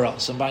house somewhere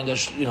else. I'm buying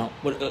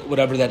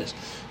whatever that is.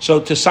 So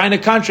to sign a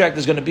contract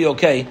is going to be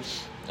okay,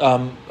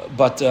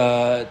 but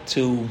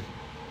to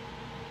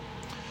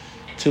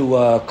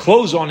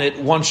close on it,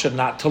 one should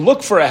not. To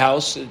look for a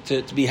house,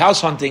 to be house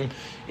hunting,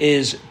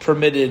 is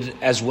permitted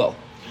as well.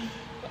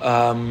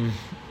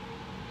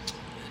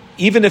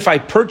 Even if I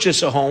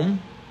purchase a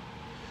home,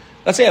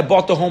 let's say I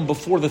bought the home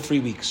before the 3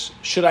 weeks,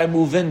 should I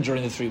move in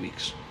during the 3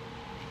 weeks?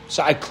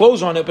 So I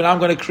close on it, but now I'm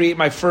going to create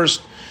my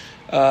first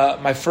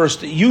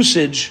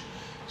usage.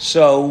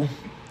 So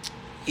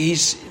Reb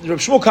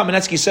Shmuel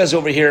Kamenetsky says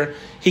over here,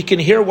 he can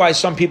hear why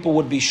some people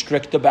would be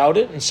strict about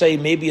it and say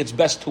maybe it's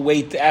best to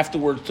wait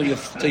afterwards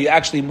till you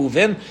actually move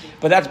in.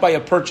 But that's by a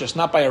purchase,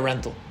 not by a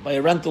rental. By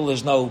a rental,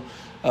 there's no,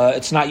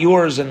 it's not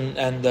yours,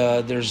 and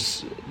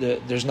there's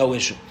no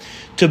issue.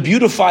 To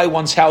beautify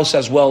one's house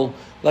as well,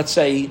 let's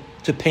say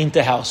to paint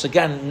the house.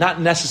 Again,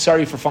 not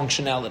necessary for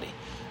functionality.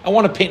 I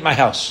want to paint my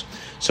house.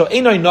 So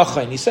Einoi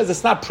Nochain, he says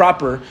it's not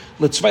proper.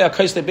 It's not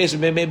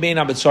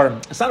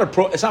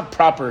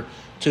proper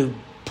to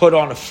put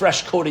on a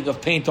fresh coating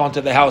of paint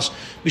onto the house.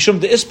 Because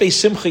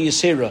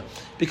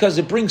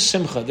it brings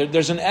simcha.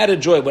 There's an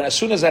added joy. But as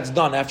soon as that's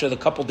done, after the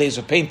couple days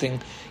of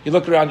painting, you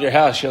look around your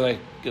house, you're like,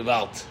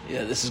 Gewalt.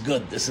 Yeah, this is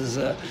good. This is,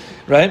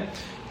 right?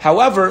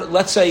 However,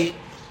 let's say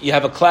you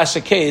have a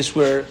classic case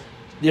where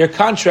your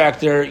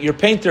contractor, your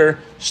painter,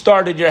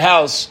 started your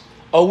house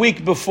a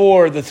week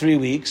before the 3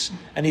 weeks,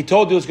 and he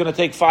told you it's going to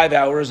take 5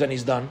 hours, and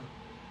he's done.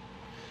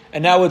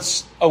 And now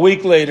it's a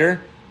week later,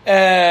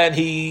 and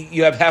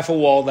you have half a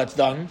wall that's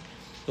done.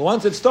 And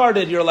once it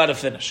started, you're allowed to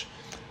finish,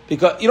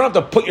 because you don't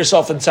have to put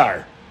yourself in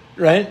tsar,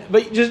 right?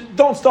 But just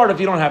don't start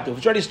if you don't have to. If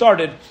it's already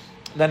started,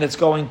 then it's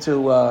going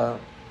to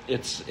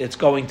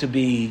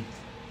be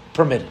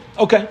permitted.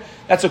 Okay,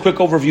 that's a quick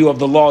overview of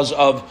the laws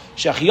of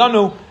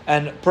shechianu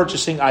and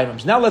purchasing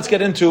items. Now let's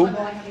get into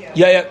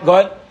go ahead.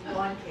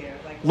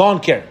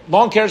 Lawn care.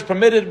 Lawn care is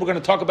permitted. We're going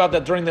to talk about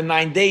that during the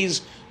 9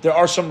 days. There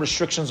are some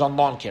restrictions on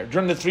lawn care.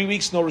 During the 3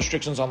 weeks, no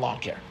restrictions on lawn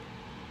care.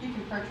 You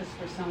can purchase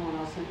for someone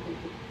else in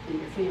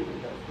your family,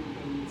 though, if they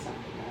need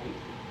something, right?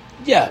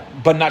 Yeah,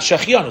 but not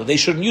shechianu. They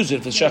shouldn't use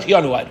it if it's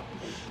shechianu item.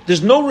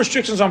 There's no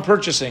restrictions on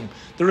purchasing.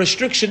 The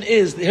restriction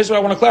is, here's what I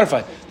want to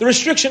clarify. The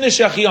restriction is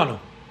shechianu.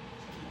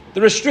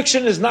 The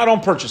restriction is not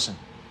on purchasing.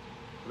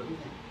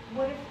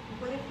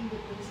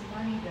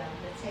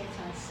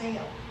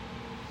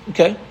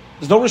 Okay,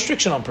 there's no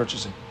restriction on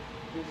purchasing.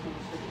 There's no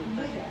restriction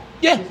like that.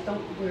 Yeah. Just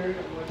don't wear it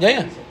or Yeah,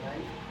 yeah. use it,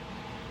 right?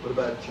 What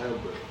about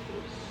childbirth?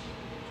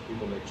 Does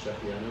people make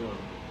shechianu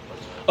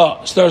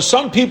on? So there are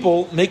some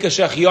people make a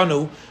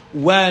shechianu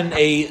when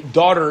a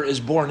daughter is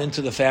born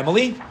into the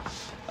family,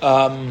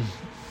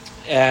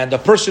 and a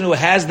person who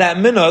has that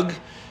minhag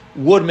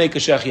would make a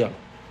shechianu.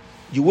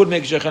 You would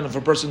make a shechianu if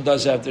a person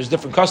does have. There's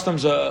different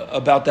customs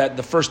about that.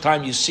 The first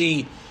time you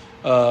see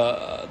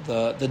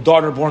the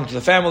daughter born to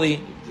the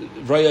family,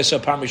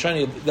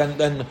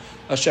 then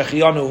a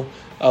shechianu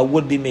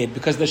would be made,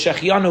 because the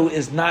shechianu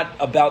is not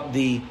about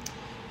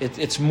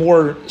it's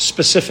more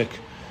specific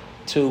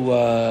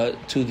to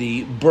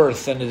the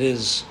birth than it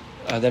is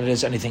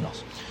anything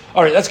else.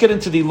 All right, let's get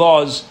into the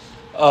laws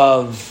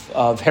of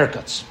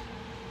haircuts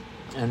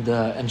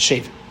and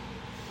shaving.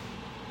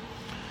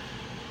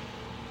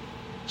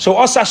 So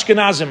us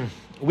Ashkenazim,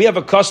 we have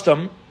a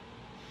custom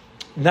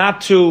not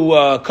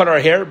to cut our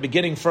hair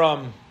beginning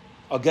from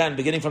the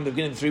beginning of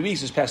the 3 weeks.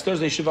 This past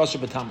Thursday, Shivas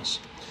B'Tammuz.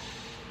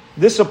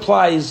 This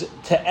applies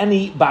to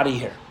any body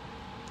hair.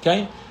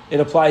 Okay, it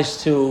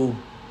applies to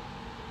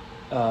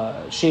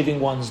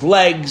shaving one's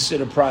legs. It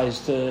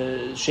applies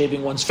to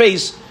shaving one's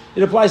face.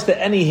 It applies to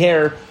any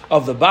hair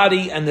of the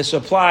body, and this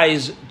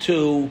applies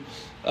to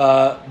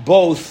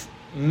both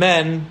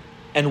men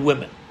and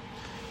women.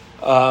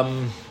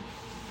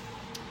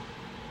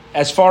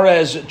 As far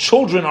as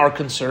children are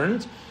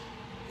concerned,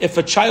 if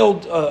a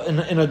child,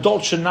 an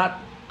adult should not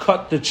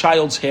cut the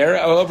child's hair.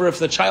 However, if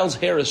the child's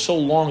hair is so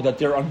long that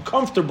they're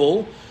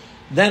uncomfortable,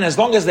 then as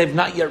long as they've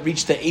not yet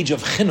reached the age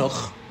of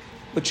chinuch,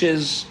 which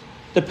is,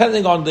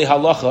 depending on the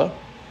halacha,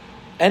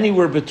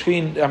 anywhere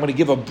between, I'm going to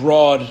give a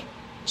broad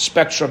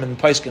spectrum in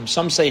Paiskim.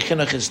 Some say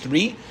chinuch is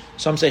 3,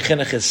 some say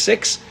chinuch is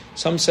 6,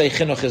 some say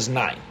chinuch is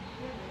 9.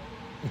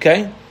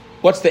 Okay?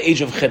 What's the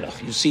age of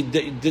chinuch? You see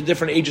the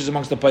different ages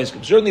amongst the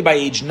Paiskim. Certainly by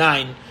age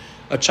 9,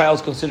 a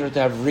child's considered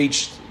to have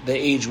reached the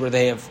age where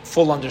they have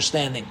full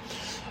understanding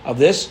of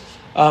this.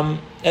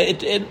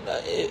 It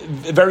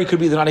very could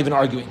be they're not even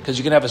arguing, because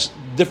you can have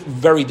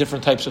very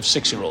different types of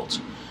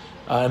 6-year-olds.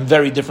 And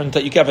very different.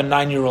 You can have a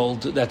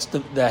 9-year-old that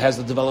has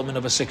the development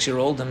of a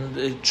 6-year-old,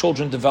 and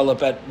children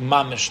develop at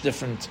mamish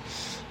different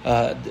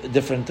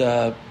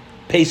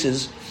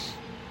paces.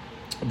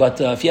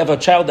 But if you have a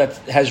child that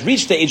has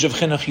reached the age of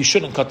chinuch, you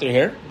shouldn't cut their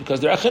hair, because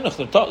they're a chinuch,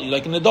 they're taught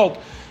like an adult.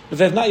 If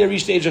they have not yet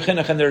reached the age of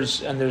chinuch and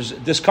there's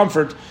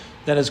discomfort,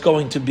 then it's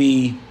going to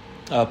be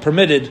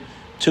permitted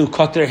to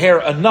cut their hair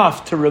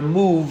enough to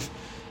remove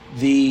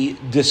the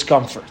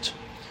discomfort.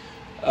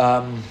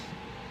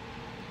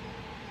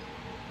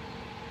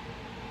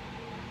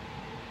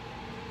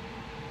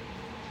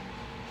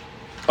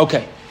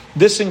 Okay,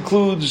 this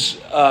includes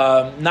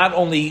not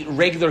only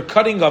regular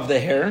cutting of the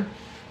hair,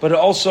 but it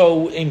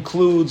also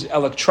includes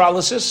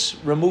electrolysis,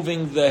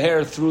 removing the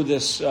hair through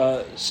this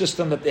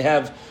system that they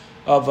have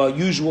of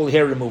usual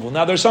hair removal.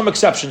 Now, there's some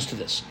exceptions to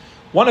this.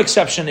 One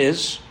exception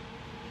is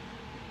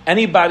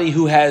anybody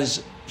who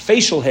has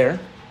facial hair,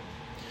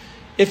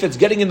 if it's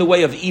getting in the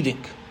way of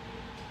eating.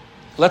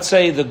 Let's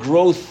say the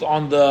growth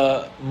on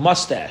the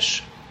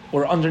mustache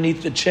or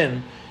underneath the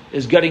chin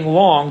is getting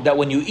long, that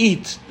when you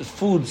eat, the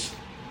food's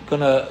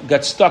going to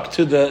get stuck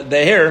to the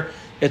hair.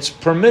 It's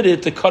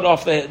permitted to cut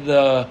off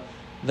the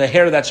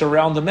hair that's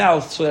around the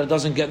mouth so that it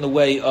doesn't get in the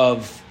way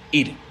of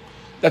eating.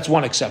 That's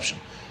one exception.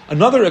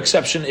 Another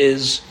exception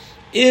is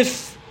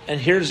if, and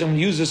I'm going to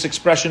use this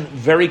expression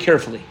very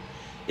carefully,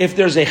 if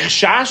there's a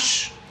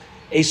chashash,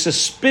 a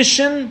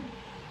suspicion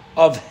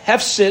of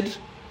hefsid,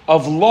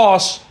 of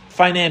loss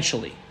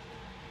financially.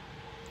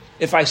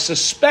 If I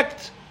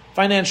suspect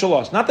financial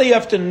loss, not that you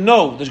have to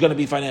know there's going to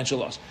be financial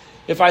loss.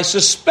 If I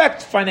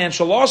suspect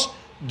financial loss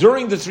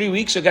during the 3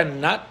 weeks,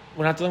 again,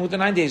 we're not dealing with the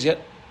 9 days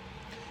yet,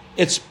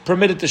 it's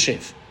permitted to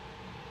shave.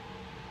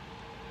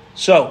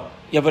 So,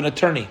 you have an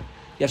attorney, you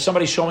have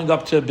somebody showing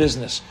up to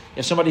business, you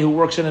have somebody who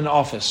works in an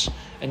office,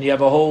 and you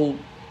have a whole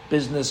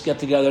business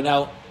get-together.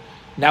 Now,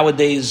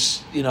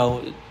 nowadays,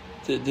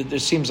 there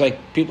seems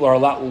like people are a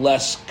lot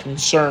less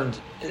concerned,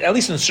 at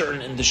least in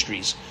certain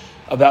industries,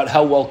 about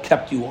how well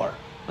kept you are.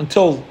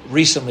 Until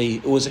recently,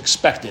 it was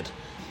expected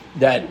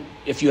that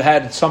if you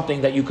had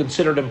something that you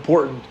considered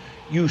important,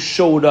 you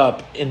showed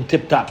up in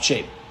tip-top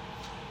shape.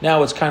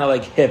 Now it's kind of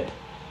like hip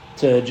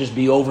to just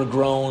be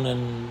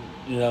overgrown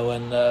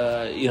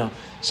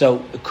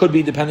so it could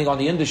be, depending on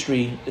the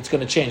industry, it's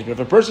going to change. But if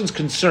a person's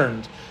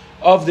concerned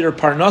of their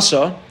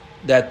parnasa,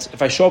 that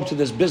if I show up to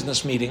this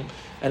business meeting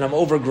and I'm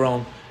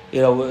overgrown,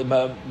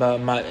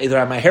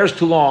 either my hair's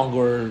too long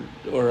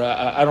or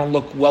I don't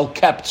look well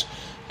kept,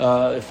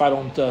 if I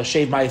don't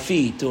shave my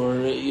feet or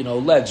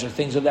legs or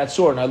things of that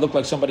sort, and I look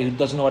like somebody who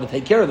doesn't know how to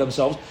take care of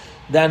themselves,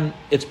 then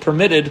it's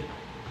permitted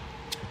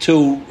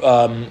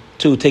to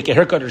take a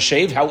haircut or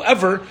shave.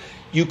 However,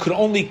 you could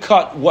only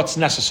cut what's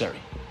necessary.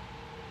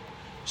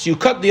 So you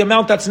cut the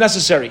amount that's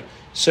necessary.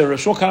 So Rav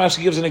Shmuel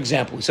Kanevsky gives an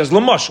example. He says,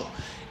 "L'mashal,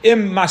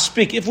 im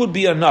maspik, if it would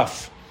be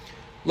enough,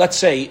 let's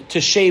say, to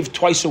shave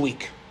twice a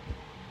week.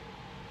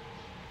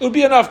 It would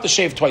be enough to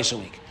shave twice a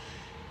week.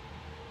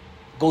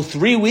 Go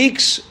 3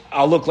 weeks,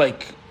 I'll look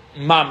like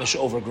mamish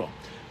overgrown.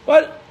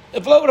 But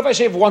what if I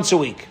shave once a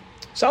week?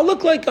 So I'll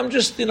look like I'm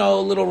just, a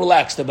little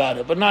relaxed about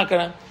it, but not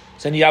gonna.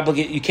 So then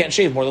you can't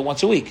shave more than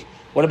once a week.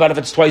 What about if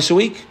it's twice a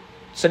week?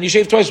 So then you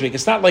shave twice a week.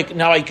 It's not like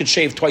now I could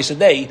shave twice a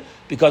day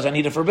because I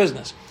need it for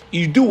business.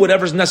 You do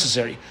whatever's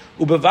necessary.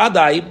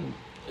 Ubevadai,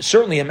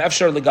 certainly, he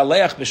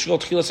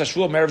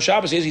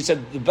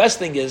said the best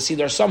thing is,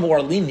 there are some who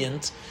are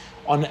lenient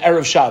on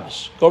Erev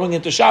Shabbos. Going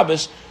into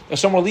Shabbos, they're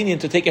some more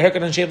lenient to take a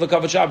haircut and shave the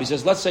Kavod Shabbos. He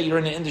says, let's say you're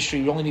in an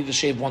industry, you only need to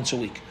shave once a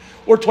week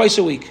or twice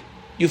a week.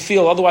 You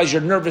feel, otherwise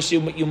you're nervous,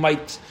 you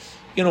might,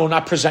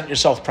 not present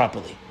yourself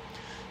properly.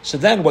 So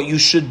then what you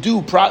should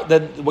do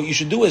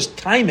is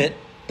time it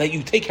that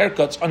you take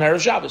haircuts on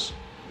Erev Shabbos.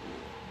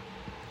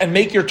 And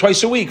make your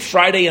twice a week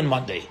Friday and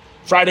Monday,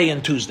 Friday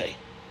and Tuesday,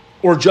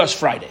 or just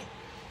Friday.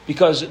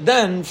 Because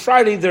then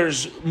Friday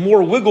there's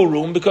more wiggle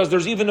room because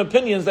there's even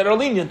opinions that are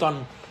lenient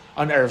on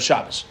Erev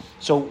Shabbos.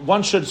 So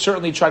one should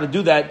certainly try to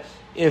do that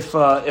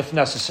if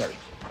necessary.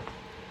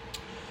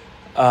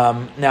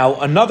 Now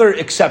another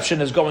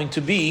exception is going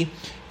to be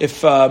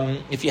if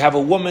you have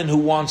a woman who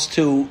wants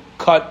to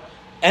cut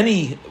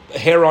any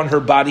hair on her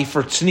body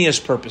for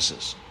tznius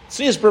purposes.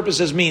 Tznius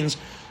purposes means,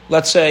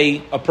 let's say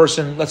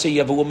you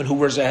have a woman who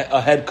wears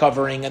a head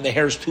covering and the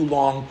hair is too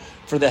long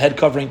for the head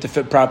covering to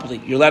fit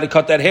properly. You're allowed to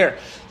cut that hair.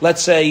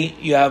 Let's say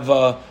you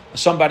have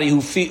somebody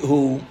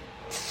who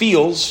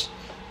feels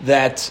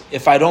that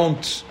if I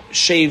don't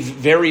shave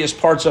various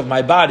parts of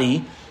my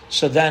body,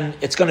 so then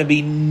it's going to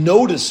be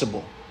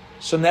noticeable.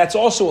 So that's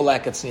also a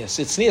lack of tznius.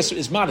 Tznius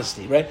is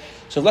modesty, right?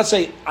 So let's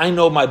say I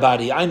know my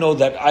body. I know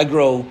that I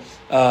grow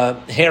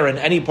hair in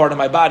any part of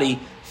my body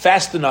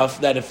fast enough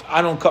that if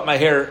I don't cut my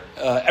hair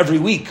every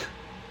week,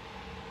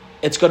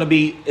 it's going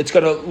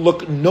to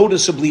look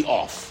noticeably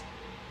off.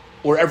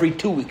 Or every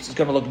 2 weeks, it's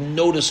going to look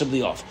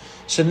noticeably off.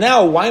 So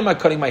now, why am I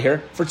cutting my hair?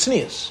 For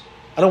tznius.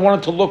 I don't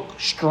want it to look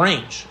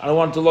strange. I don't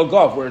want it to look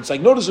off where it's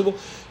like noticeable.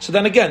 So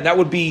then again, that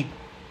would be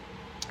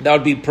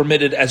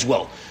permitted as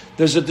well.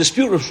 There's a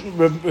dispute.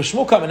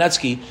 Shmuel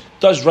Kamenetsky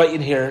does write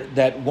in here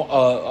that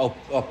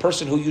a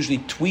person who usually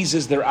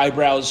tweezes their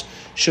eyebrows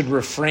should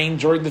refrain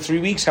during the 3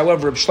 weeks.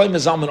 However, Shlomo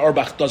Zalman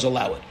Auerbach does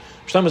allow it.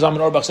 Shlomo Zalman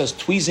Auerbach says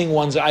tweezing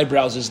one's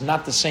eyebrows is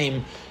not the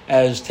same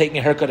as taking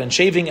a haircut and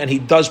shaving, and he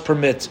does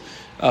permit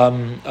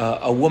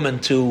a woman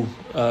to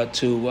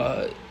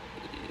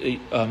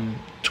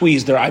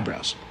tweeze their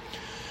eyebrows.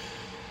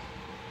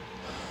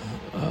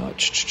 Okay.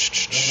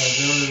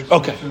 To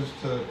cut your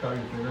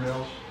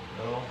fingernails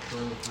at all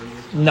during the 3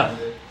 weeks? No.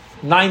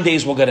 9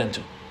 days we'll get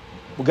into.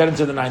 We'll get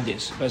into the 9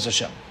 days, Bez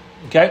Hashem.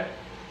 Okay?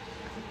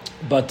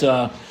 But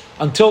not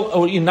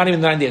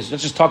even 9 days.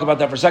 Let's just talk about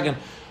that for a second.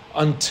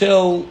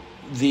 Until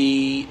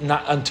the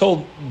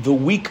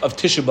week of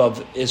Tisha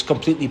B'Av is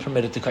completely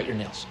permitted to cut your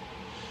nails.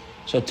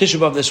 So Tisha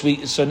B'Av this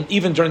week, so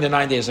even during the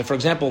 9 days, for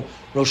example,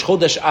 Rosh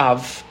Chodesh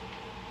Av,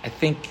 I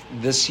think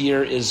this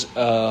year is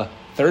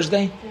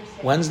Thursday?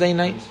 Wednesday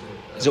night?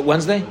 Is it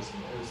Wednesday? I was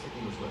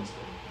thinking it was Wednesday.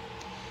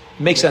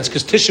 Makes sense,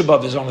 because Tisha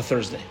B'Av is on a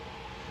Thursday.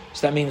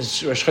 So that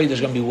means Rosh Chodesh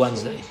is going to be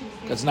Wednesday.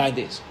 That's 9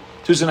 days.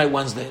 Tuesday night,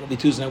 Wednesday. It'll be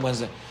Tuesday night,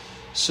 Wednesday.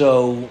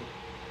 So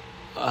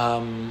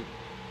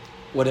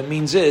what it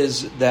means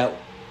is that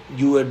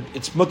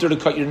it's mutter to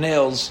cut your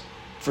nails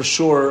for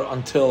sure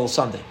until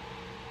Sunday.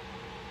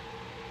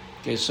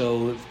 Okay,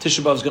 so if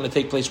Tisha B'Av is going to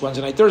take place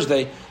Wednesday night,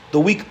 Thursday, the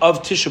week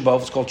of Tisha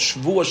B'Av, it's called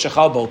Shavua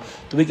Shechalbo,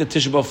 the week that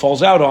Tisha B'Av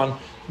falls out on,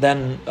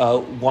 then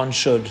one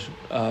should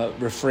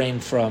refrain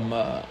from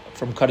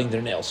cutting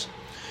their nails.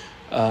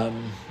 Now,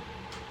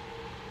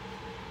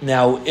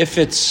 if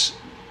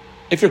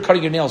you're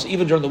cutting your nails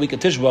even during the week of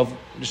Tisha B'Av,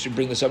 just to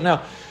bring this up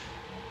now,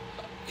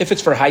 if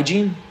it's for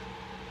hygiene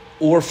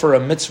or for a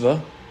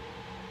mitzvah,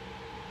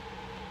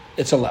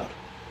 it's allowed.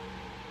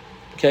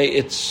 Okay,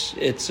 it's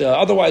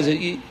otherwise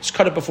it's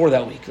cut it before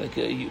that week. Like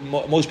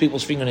most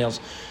people's fingernails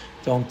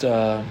don't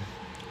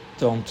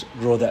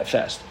grow that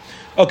fast.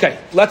 Okay,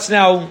 let's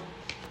now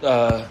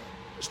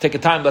let's take a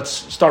time. Let's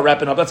start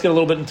wrapping up. Let's get a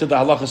little bit into the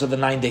halachos of the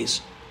 9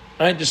 days.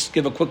 All right, just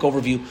give a quick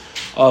overview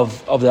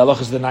of the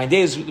halachos of the 9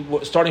 days,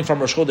 starting from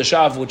Rosh Chodesh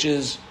Av, which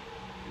is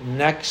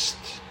next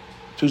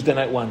Tuesday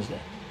night, Wednesday.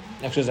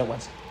 Next Tuesday night,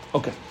 Wednesday.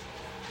 Okay,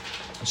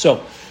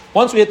 so.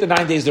 Once we hit the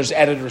 9 days, there's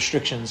added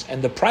restrictions.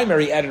 And the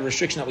primary added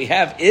restriction that we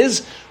have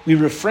is we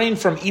refrain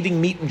from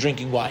eating meat and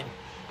drinking wine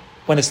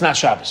when it's not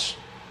Shabbos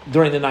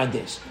during the 9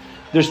 days.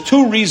 There's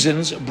two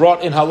reasons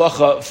brought in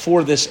halacha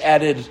for this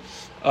added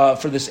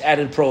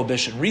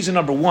prohibition. Reason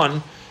number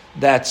one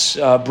that's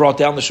brought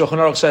down, the Shulchan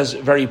Aruch says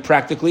very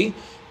practically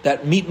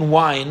that meat and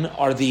wine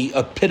are the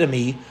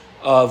epitome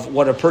of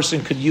what a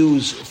person could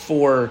use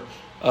for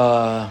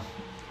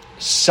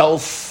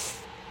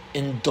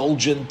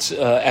self-indulgent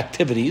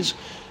activities.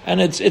 And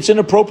it's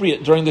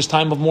inappropriate during this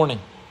time of mourning.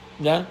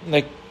 Yeah?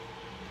 Like,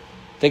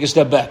 take a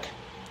step back.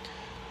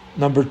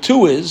 Number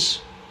two is,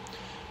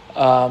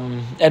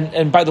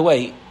 and by the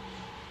way,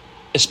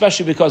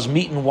 especially because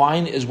meat and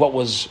wine is what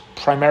was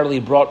primarily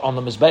brought on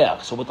the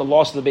Mizbeach. So with the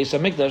loss of the Beis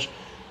HaMikdash,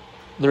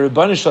 the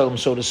Rebbeinu Shalom,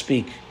 so to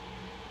speak,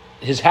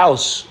 his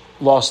house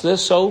lost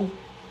this, so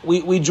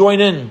we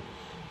join in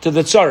to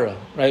the tzara,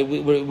 right?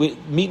 We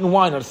meat and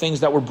wine are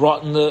things that were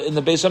brought in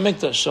the Beis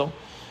Hamikdash, so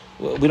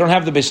we don't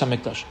have the Beis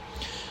Hamikdash.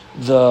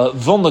 The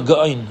Vilna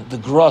Gaon, the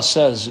Gra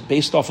says,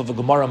 based off of a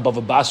Gemara in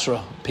Bava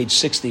Basra, page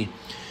 60,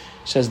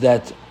 says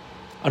that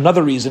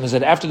another reason is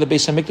that after the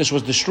Beis Hamikdash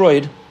was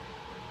destroyed,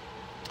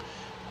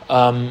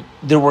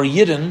 there were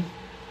Yidden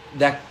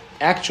that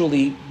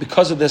actually,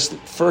 because of this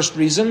first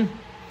reason,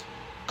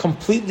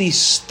 completely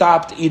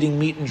stopped eating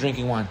meat and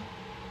drinking wine.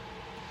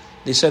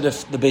 They said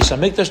if the Beis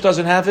Hamikdash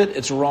doesn't have it,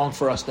 it's wrong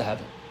for us to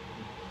have it.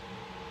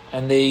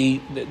 And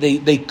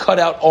they cut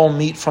out all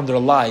meat from their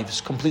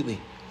lives completely.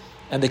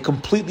 And they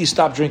completely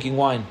stopped drinking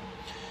wine.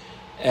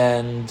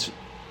 And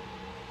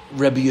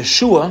Rabbi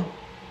Yeshua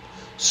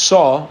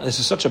saw, and this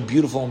is such a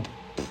beautiful and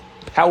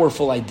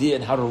powerful idea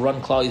in how to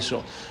run Klal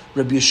Yisrael.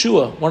 Rabbi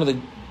Yeshua, one of the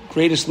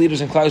greatest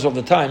leaders in Klal Yisrael of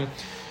the time,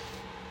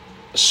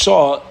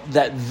 saw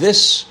that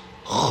this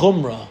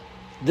chumrah,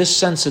 this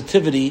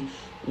sensitivity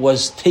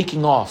was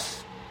taking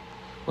off.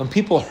 When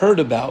people heard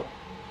about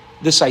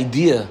this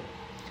idea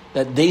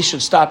that they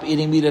should stop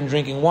eating meat and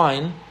drinking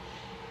wine,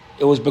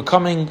 it was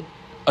becoming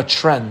a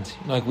trend.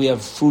 Like we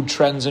have food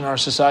trends in our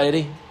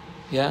society,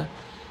 yeah?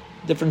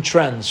 Different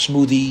trends,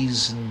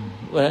 smoothies, and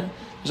right?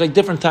 There's like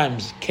different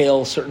times,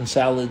 kale, certain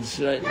salads,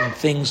 right? And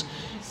things,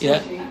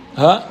 yeah?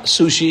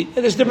 Sushi.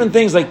 Yeah, there's different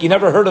things like you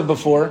never heard of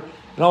before,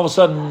 and all of a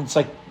sudden it's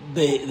like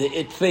the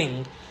it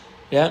thing,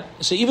 yeah?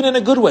 So even in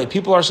a good way,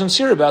 people are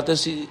sincere about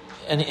this,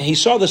 and he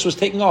saw this was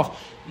taking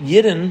off.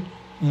 Yidden,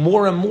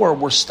 more and more,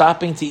 were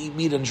stopping to eat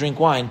meat and drink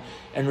wine.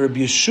 And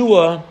Rabbi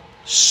Yeshua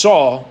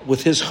saw,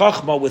 with his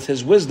chachma, with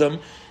his wisdom,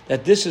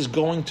 that this is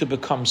going to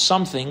become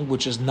something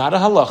which is not a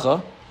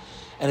halacha,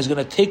 and is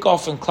going to take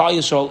off in Klal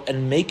Yisrael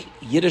and make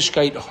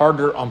Yiddishkeit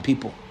harder on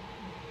people.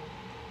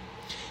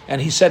 And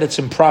he said it's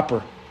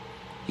improper.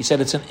 He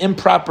said it's an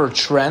improper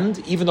trend,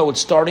 even though it's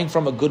starting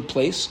from a good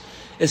place.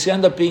 It's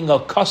going to end up being a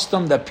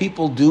custom that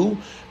people do,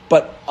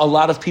 but a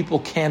lot of people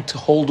can't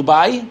hold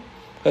by.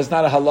 It's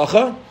not a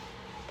halacha,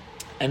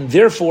 and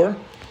therefore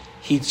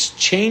he's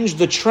changed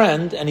the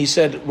trend. And he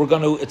said, "We're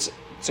going to. It's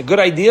a good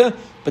idea,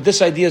 but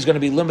this idea is going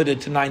to be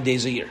limited to 9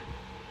 days a year.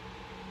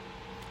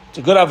 It's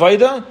a good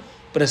avodah,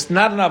 but it's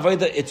not an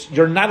avodah.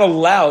 You're not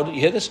allowed.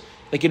 You hear this?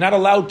 Like you're not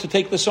allowed to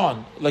take this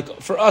on.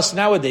 Like for us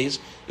nowadays,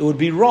 it would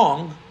be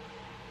wrong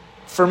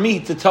for me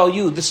to tell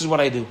you this is what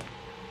I do.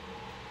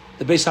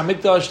 The Beis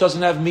Hamikdash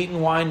doesn't have meat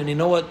and wine, and you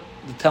know what?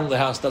 The Temple of the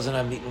house doesn't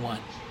have meat and wine.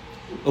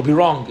 It'll be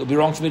wrong. It'll be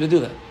wrong for me to do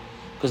that."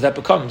 Because that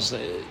becomes,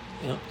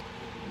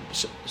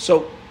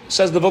 So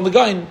says the Vilna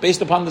Gaon,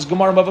 based upon this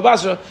Gemara Bava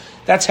Basra,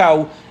 that's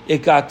how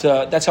it got.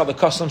 That's how the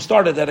custom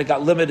started. That it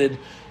got limited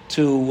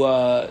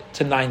to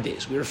 9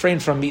 days. We refrain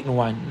from meat and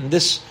wine, and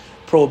this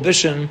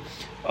prohibition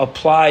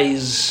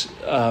applies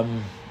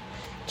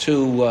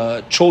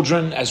to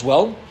children as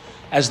well,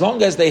 as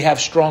long as they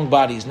have strong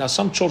bodies. Now,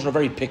 some children are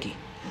very picky.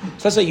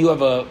 So let's say you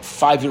have a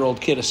 5-year-old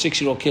kid, a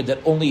 6-year-old kid that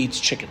only eats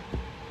chicken.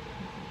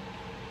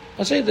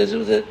 I say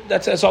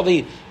that's all they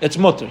eat. It's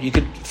mutter. You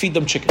could feed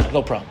them chicken,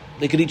 no problem.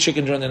 They could eat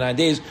chicken during the 9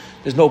 days.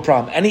 There's no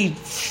problem. Any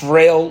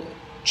frail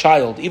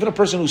child, even a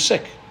person who's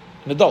sick,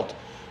 an adult,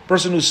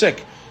 person who's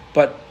sick,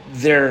 but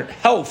their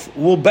health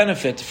will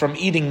benefit from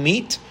eating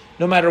meat,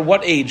 no matter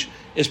what age,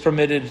 is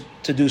permitted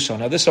to do so.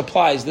 Now this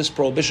applies, this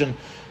prohibition,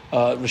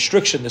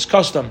 restriction, this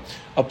custom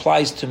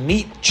applies to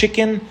meat,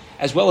 chicken,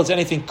 as well as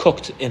anything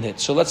cooked in it.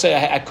 So let's say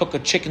I cook a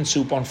chicken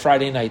soup on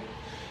Friday night,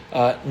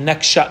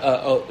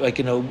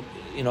 in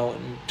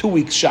 2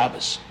 weeks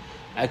Shabbos.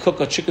 I cook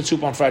a chicken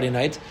soup on Friday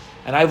night,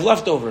 and I have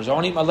leftovers. I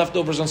won't eat my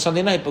leftovers on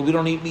Sunday night, but we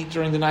don't eat meat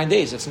during the 9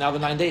 days. It's now the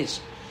 9 days.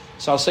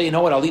 So I'll say, you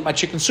know what, I'll eat my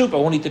chicken soup. I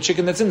won't eat the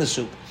chicken that's in the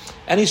soup.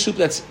 Any soup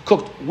that's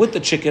cooked with the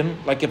chicken,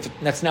 like if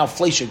that's now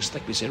fleischigs,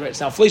 like we say, right?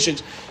 It's now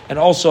fleischigs, and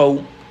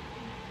also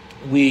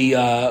we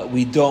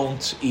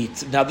don't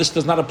eat. Now this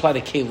does not apply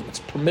to kalim. It's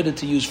permitted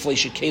to use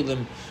fleishig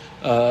kalim.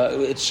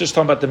 It's just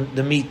talking about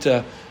the meat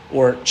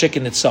or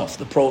chicken itself.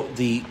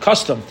 The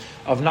custom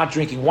of not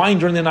drinking wine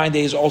during the 9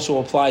 days also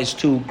applies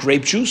to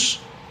grape juice.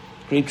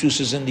 Grape juice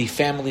is in the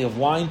family of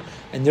wine,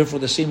 and therefore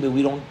the same way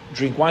we don't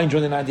drink wine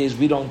during the 9 days,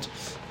 we don't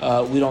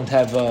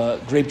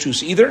have grape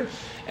juice either.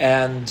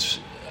 And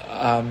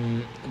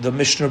the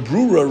Mishnah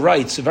Brura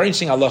writes a very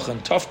interesting halacha in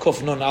Taf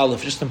Kuf Nun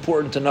Aleph. Just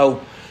important to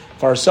know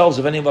for ourselves,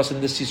 if any of us in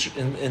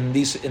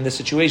this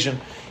situation,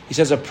 he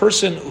says a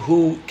person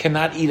who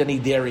cannot eat any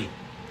dairy.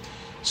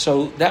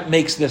 So that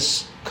makes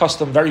this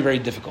custom very, very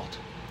difficult,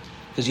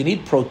 because you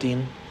need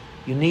protein,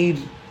 you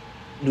need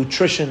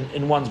nutrition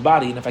in one's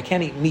body, and if I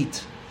can't eat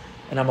meat,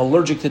 and I'm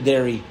allergic to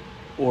dairy,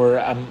 or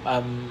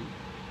I'm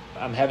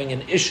having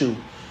an issue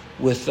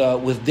with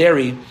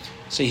dairy,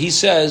 so he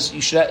says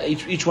you should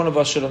each one of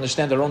us should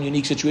understand their own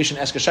unique situation.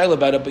 Ask a shayla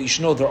about it, but you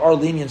should know there are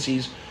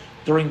leniencies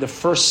during the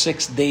first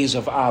 6 days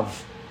of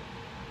Av.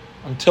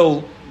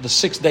 Until the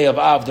 6th day of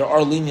Av, there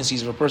are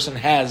leniencies. If a person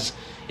has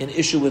an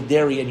issue with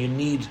dairy and you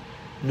need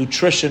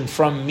nutrition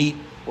from meat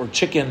or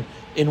chicken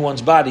in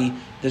one's body,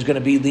 there's going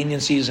to be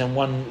leniencies, and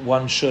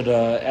one should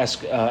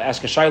ask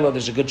a shayla.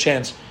 There's a good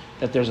chance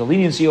that there's a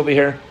leniency over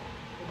here.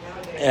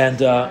 And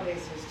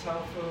nowadays there's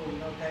tofu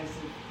and all kinds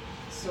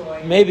of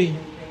soy. Maybe. And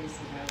things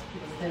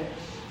that have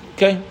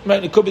Okay,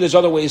 right. It could be there's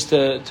other ways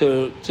to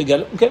get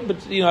it. Okay,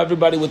 but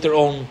everybody with their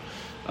own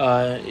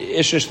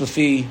issues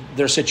lefi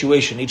their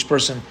situation. Each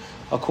person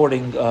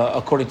according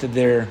to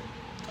their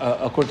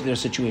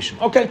situation.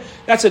 Okay,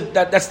 that's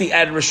the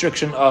added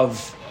restriction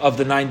of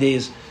the 9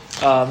 days.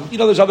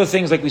 There's other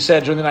things like we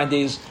said during the 9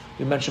 days.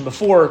 We mentioned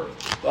before,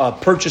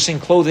 purchasing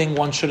clothing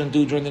one shouldn't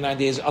do during the 9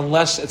 days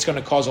unless it's going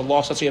to cause a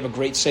loss. Let's say you have a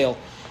great sale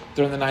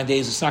during the 9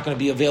 days. It's not going to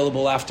be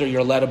available after you're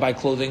allowed to buy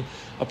clothing.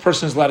 A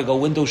person is allowed to go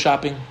window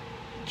shopping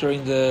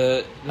during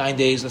the 9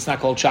 days. That's not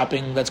called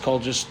shopping. That's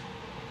called just,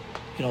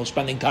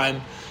 spending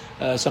time.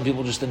 Some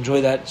people just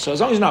enjoy that. So as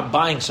long as you're not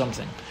buying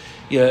something,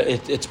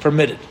 it's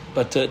permitted.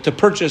 But to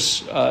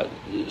purchase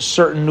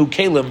certain new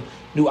kalim,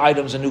 new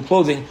items and new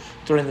clothing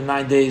during the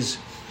 9 days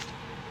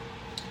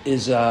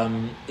is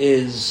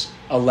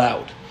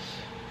allowed.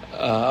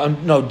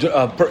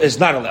 Is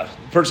not allowed.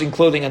 Purchasing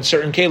clothing and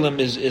certain kalim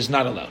is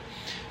not allowed.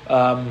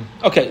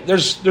 Okay,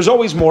 there's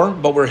always more,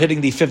 but we're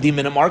hitting the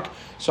 50-minute mark,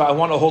 so I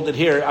want to hold it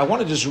here. I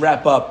want to just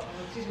wrap up.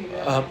 excuse me,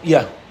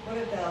 Yeah. what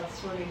about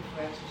swimming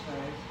for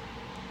exercise?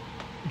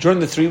 During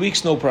the 3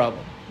 weeks, no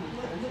problem.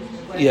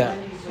 Yeah.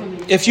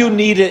 Swimming. If you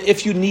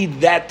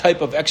need that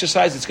type of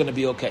exercise, it's going to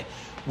be okay.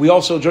 We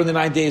also, during the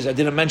 9 days, I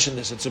didn't mention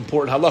this, it's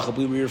important halacha,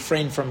 we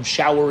refrain from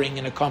showering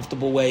in a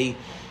comfortable way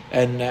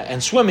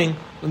and swimming.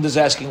 Linda's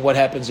asking what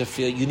happens if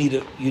you need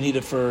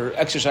it for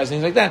exercise,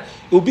 things like that.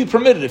 It will be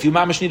permitted if you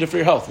mamish need it for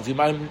your health.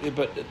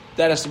 But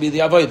that has to be the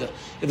avodah.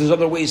 If there's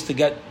other ways to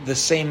get the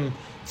same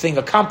thing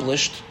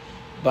accomplished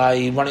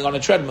by running on a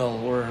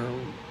treadmill or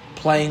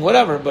playing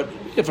whatever, but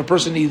if a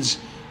person needs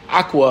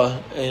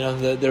aqua,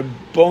 their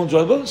bones,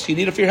 you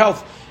need it for your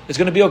health. It's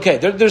going to be okay.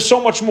 There's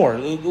so much more.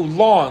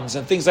 Lawns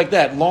and things like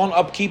that. Lawn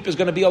upkeep is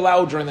going to be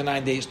allowed during the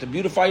 9 days. To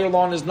beautify your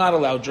lawn is not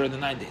allowed during the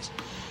 9 days.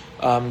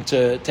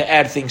 To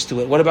add things to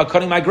it. What about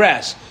cutting my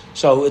grass?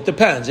 So it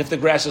depends. If the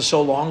grass is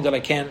so long that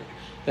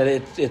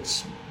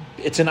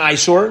it's an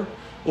eyesore,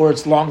 or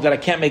it's long that I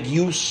can't make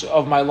use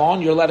of my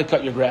lawn, you're allowed to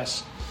cut your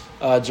grass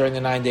during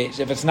the 9 days.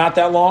 If it's not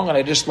that long and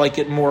I just like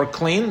it more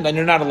clean, then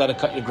you're not allowed to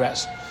cut your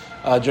grass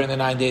during the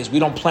 9 days. We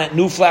don't plant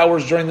new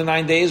flowers during the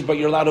 9 days, but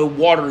you're allowed to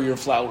water your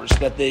flowers.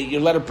 You're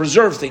allowed to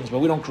preserve things, but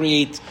we don't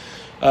create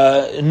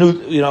new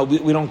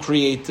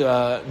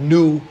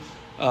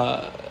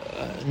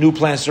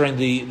plants during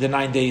the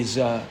 9 days.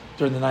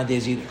 During the 9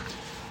 days either.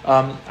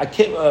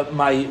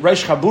 My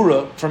Reish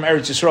Chabura from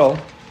Eretz Yisrael,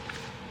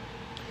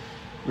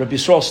 Rabbi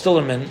Yisrael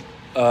Stillerman,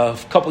 a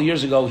couple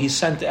years ago, he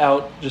sent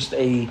out just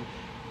a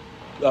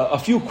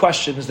few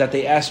questions that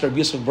they asked Rabbi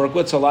Yosef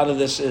Berkowitz. A lot of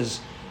this is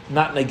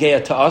not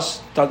negeya to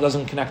us. That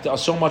doesn't connect to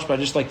us so much, but I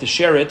just like to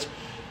share it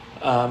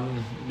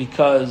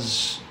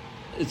because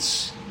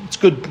it's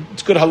good.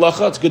 It's good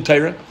halacha. It's good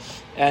Torah,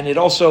 and it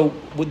also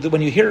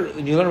when you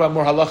learn about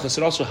more halachas,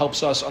 it also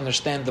helps us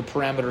understand the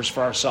parameters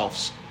for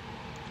ourselves.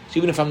 So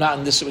even if I'm not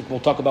in this week,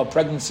 we'll talk about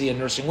pregnancy and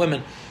nursing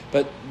women.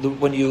 But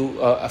when you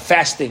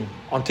fasting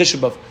on Tisha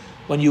B'Av,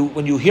 when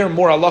you hear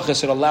more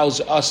halachas, it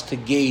allows us to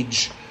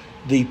gauge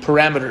the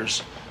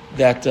parameters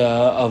that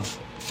of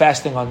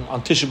fasting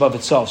on Tisha B'Av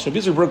itself. So Rabbi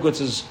Berkowitz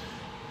is,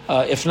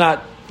 if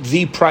not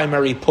the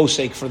primary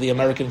posek for the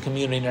American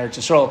community in Eretz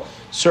Yisrael,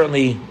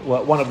 certainly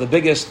one of the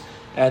biggest.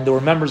 And there were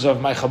members of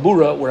my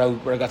Chabura, where I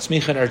got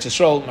smicha in Eretz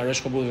Yisrael, my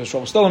Reish Chabura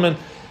Yisrael Stillerman,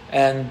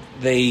 and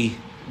they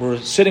were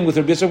sitting with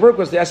Rabbi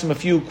Berkowitz. They asked him a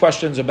few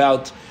questions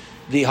about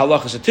the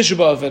halachas of Tisha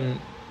B'Av, and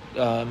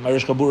my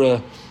Reish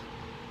Chabura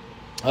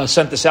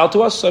sent this out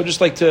to us. So I'd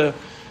just like to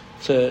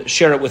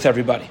share it with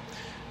everybody.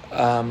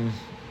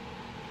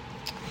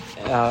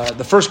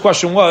 The first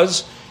question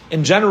was,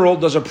 in general,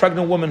 does a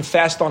pregnant woman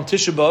fast on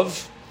Tisha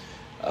B'Av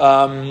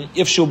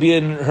if she'll be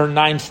in her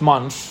 9th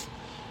month?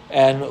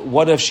 And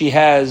what if she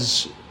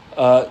has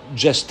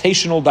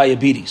gestational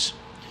diabetes?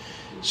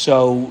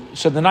 So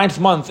the 9th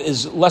month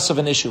is less of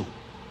an issue,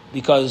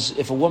 because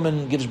if a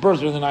woman gives birth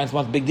during the 9th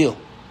month, big deal.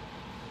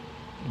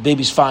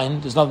 Baby's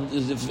fine. There's not.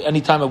 If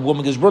any time a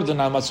woman gives birth in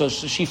 9 months, so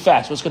she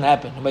fasts, what's going to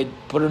happen? It might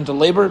put her into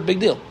labor, big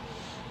deal.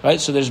 Right?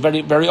 So there's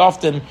very, very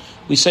often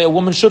we say a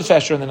woman should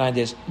fast during the 9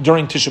 days,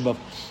 during Tisha B'Av,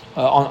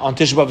 on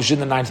Tisha B'Av, she's in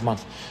the 9th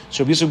month.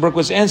 So Yosef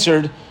Berkowitz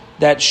answered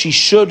that she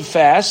should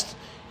fast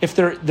if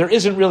there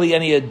isn't really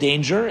any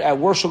danger. At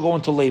worst, she'll go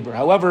into labor.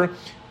 However,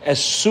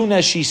 as soon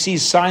as she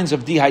sees signs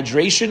of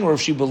dehydration, or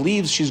if she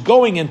believes she's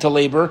going into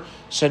labor,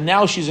 so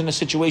now she's in a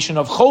situation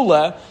of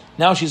chola,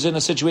 now she's in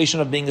a situation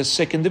of being a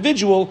sick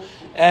individual,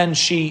 and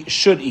she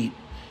should eat.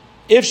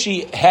 If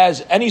she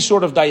has any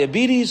sort of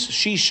diabetes,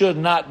 she should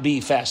not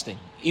be fasting,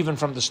 even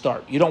from the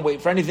start. You don't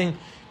wait for anything,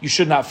 you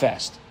should not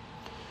fast.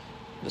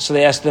 So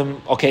they asked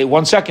him, okay,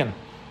 1 second.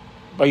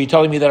 Are you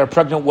telling me that a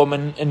pregnant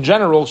woman in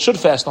general should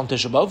fast on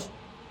Tisha B'Av?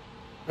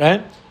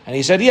 Right? And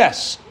he said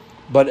yes.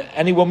 But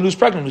any woman who's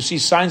pregnant, who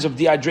sees signs of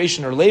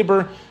dehydration or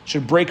labor,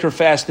 should break her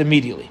fast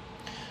immediately.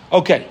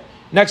 Okay,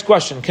 next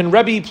question. Can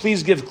Rebbe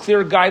please give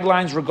clear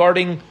guidelines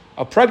regarding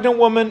a pregnant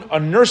woman, a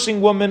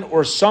nursing woman,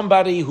 or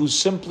somebody who's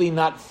simply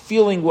not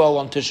feeling well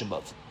on Tisha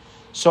B'Av.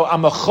 So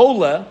I'm a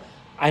chola,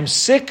 I'm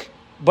sick,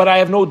 but I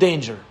have no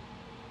danger.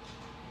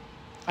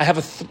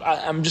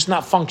 I'm just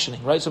not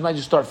functioning, right? Sometimes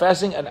you start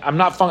fasting, and I'm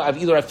not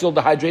either I feel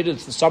dehydrated,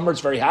 it's the summer,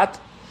 it's very hot,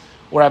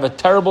 or I have a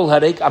terrible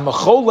headache. I'm a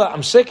chola,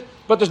 I'm sick,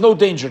 but there's no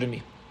danger to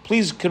me.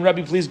 Can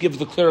Rabbi please give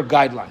the clear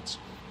guidelines?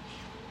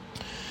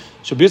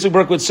 So Yitzchak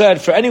Berkowitz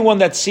said, for anyone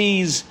that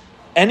sees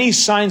any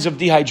signs of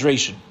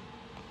dehydration,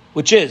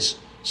 which is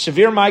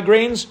severe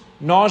migraines,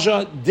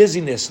 nausea,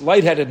 dizziness,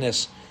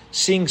 lightheadedness,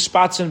 seeing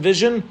spots in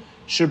vision,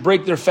 should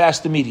break their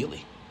fast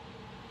immediately.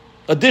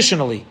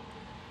 Additionally,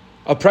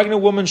 a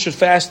pregnant woman should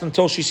fast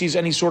until she sees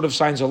any sort of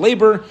signs of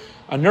labor.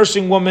 A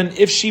nursing woman,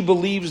 if she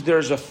believes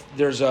there's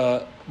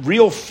a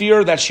real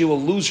fear that she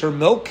will lose her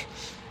milk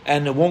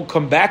and it won't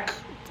come back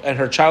and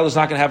her child is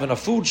not going to have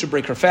enough food, should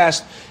break her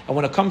fast. And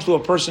when it comes to a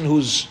person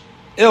who's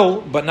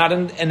ill but not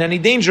in any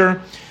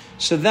danger,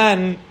 so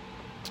then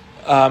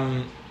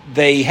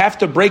they have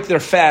to break their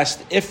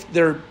fast if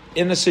they're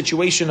in a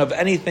situation of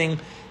anything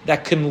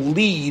that can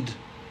lead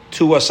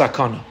to a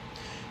sakana.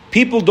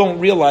 People don't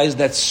realize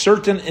that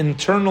certain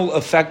internal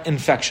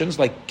infections,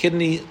 like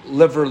kidney,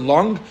 liver,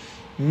 lung,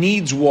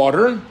 needs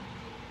water.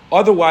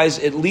 Otherwise,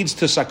 it leads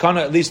to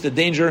sakana, at least the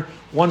danger.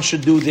 One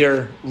should do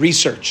their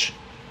research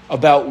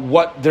about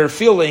what they're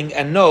feeling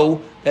and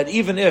know that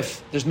even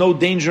if there's no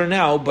danger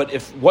now, but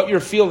if what you're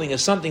feeling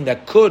is something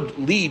that could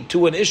lead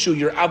to an issue,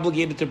 you're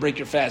obligated to break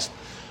your fast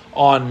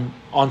on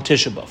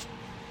Tisha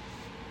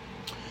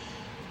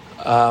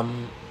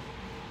B'Av.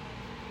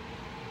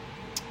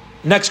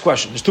 Next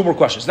question. There's two more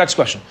questions. Next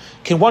question.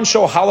 Can one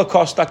show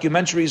Holocaust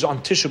documentaries on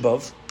Tisha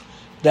B'Av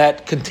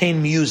that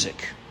contain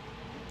music?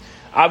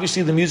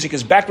 Obviously, the music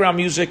is background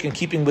music in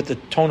keeping with the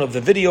tone of the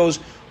videos.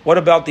 What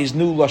about these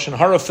new Lashon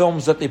Hara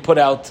films that they put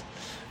out?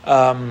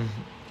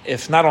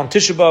 If not on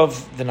Tisha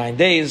B'Av, the 9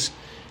 days,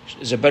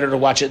 is it better to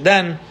watch it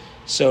then?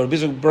 So Rabbi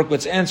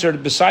Berkowitz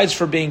answered, besides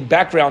for being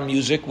background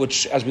music,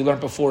 which, as we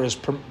learned before, is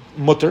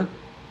mutter,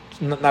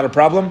 not a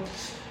problem,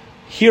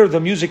 here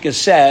the music is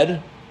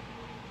sad,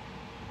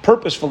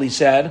 purposefully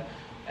sad,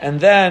 and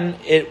then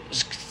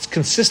it's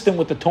consistent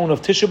with the tone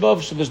of Tisha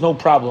B'Av, so there's no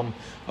problem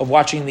of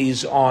watching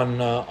these on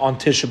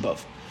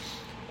Tisha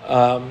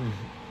B'Av.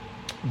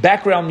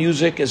 Background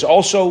music is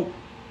also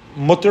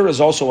mutter,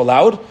 is also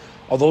allowed,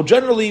 although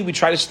generally we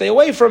try to stay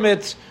away from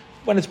it.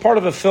 When it's part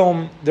of a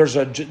film, there's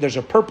a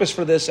purpose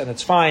for this, and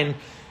it's fine.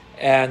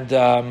 And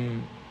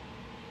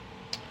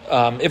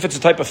if it's a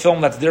type of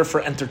film that's there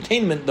for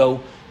entertainment,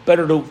 though,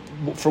 better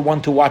for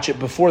one to watch it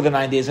before the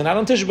 9 days. And not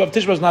on Tisha B'Av.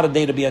 Tisha B'Av is not a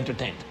day to be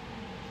entertained.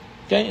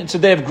 Okay, it's a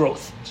day of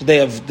growth. It's a day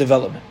of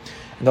development.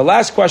 And the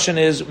last question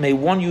is, may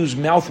one use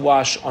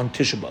mouthwash on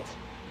Tisha B'Av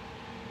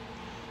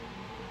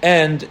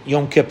and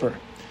Yom Kippur,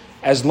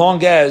 as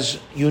long as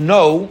you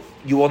know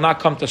you will not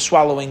come to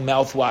swallowing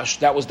mouthwash?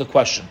 That was the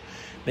question.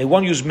 May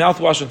one use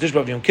mouthwash on Tisha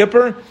B'Av Yom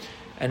Kippur?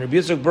 And Rabbi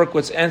Yitzchak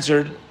Berkowitz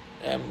answered,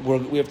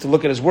 we have to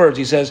look at his words.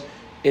 He says,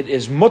 it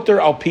is mutter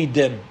al pi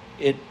din.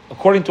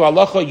 According to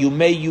halacha, you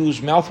may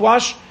use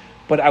mouthwash,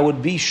 but I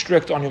would be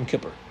strict on Yom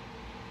Kippur.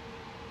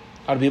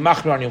 I would be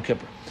machmir on Yom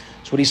Kippur.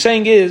 So what he's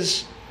saying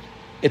is,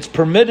 it's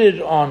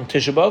permitted on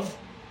Tisha B'Av.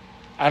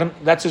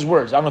 That's his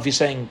words. I don't know if he's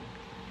saying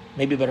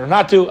maybe better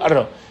not to. I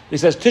don't know. He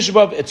says Tisha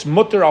B'Av, it's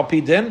mutter al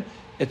pi din.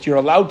 You're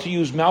allowed to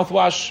use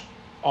mouthwash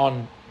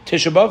on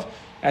Tisha B'Av.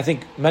 I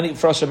think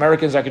for us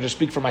Americans, I could just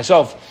speak for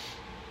myself.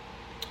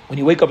 When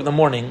you wake up in the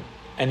morning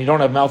and you don't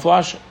have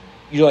mouthwash,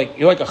 you're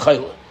like a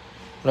chayla,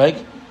 right?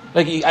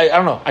 Like I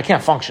don't know, I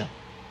can't function.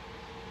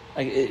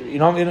 Like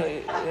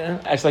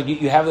it's like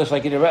you have this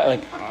like in your bed,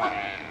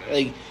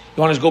 like you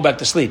want to just go back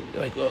to sleep.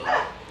 Like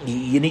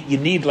you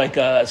need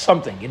like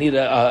something. You need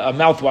a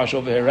mouthwash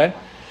over here, right?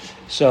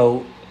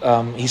 So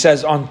he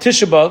says on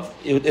Tisha B'Av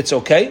it's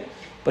okay,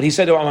 but he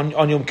said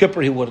on Yom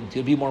Kippur he wouldn't.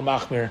 He'd be more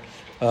machmir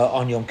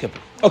on Yom Kippur.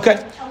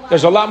 Okay,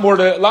 there's a lot more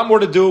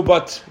to do,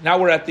 but now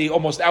we're at the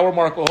almost hour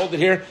mark. We'll hold it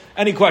here.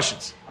 Any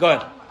questions? Go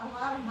ahead. A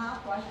lot of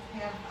mouthwashes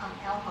have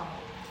alcohol.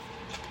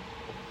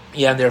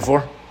 Yeah, and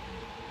therefore?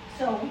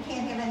 So we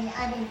can't have any,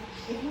 I mean,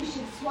 if you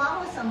should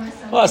swallow some or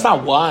something. Well, it's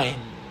not wine.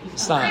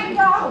 It's not. I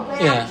know,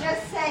 but Yeah. I'm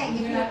just saying,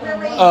 if you're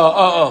really...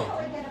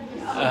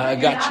 I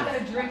got You're you. not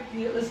going to drink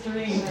the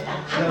Listerine.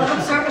 Well,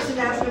 the service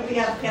announcement, we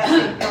have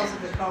caffeine pills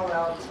in the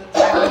cola. With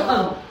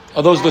Tylenol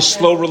Are those the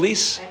slow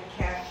release?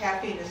 and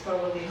caffeine is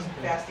slow release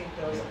fasting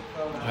pills in the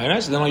cola. Very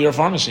nice. Then you're a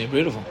pharmacy.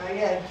 Beautiful.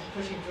 Yeah,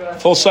 pushing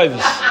drugs. Full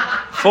service.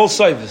 Full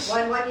service.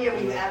 One year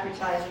we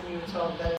advertised and you were told that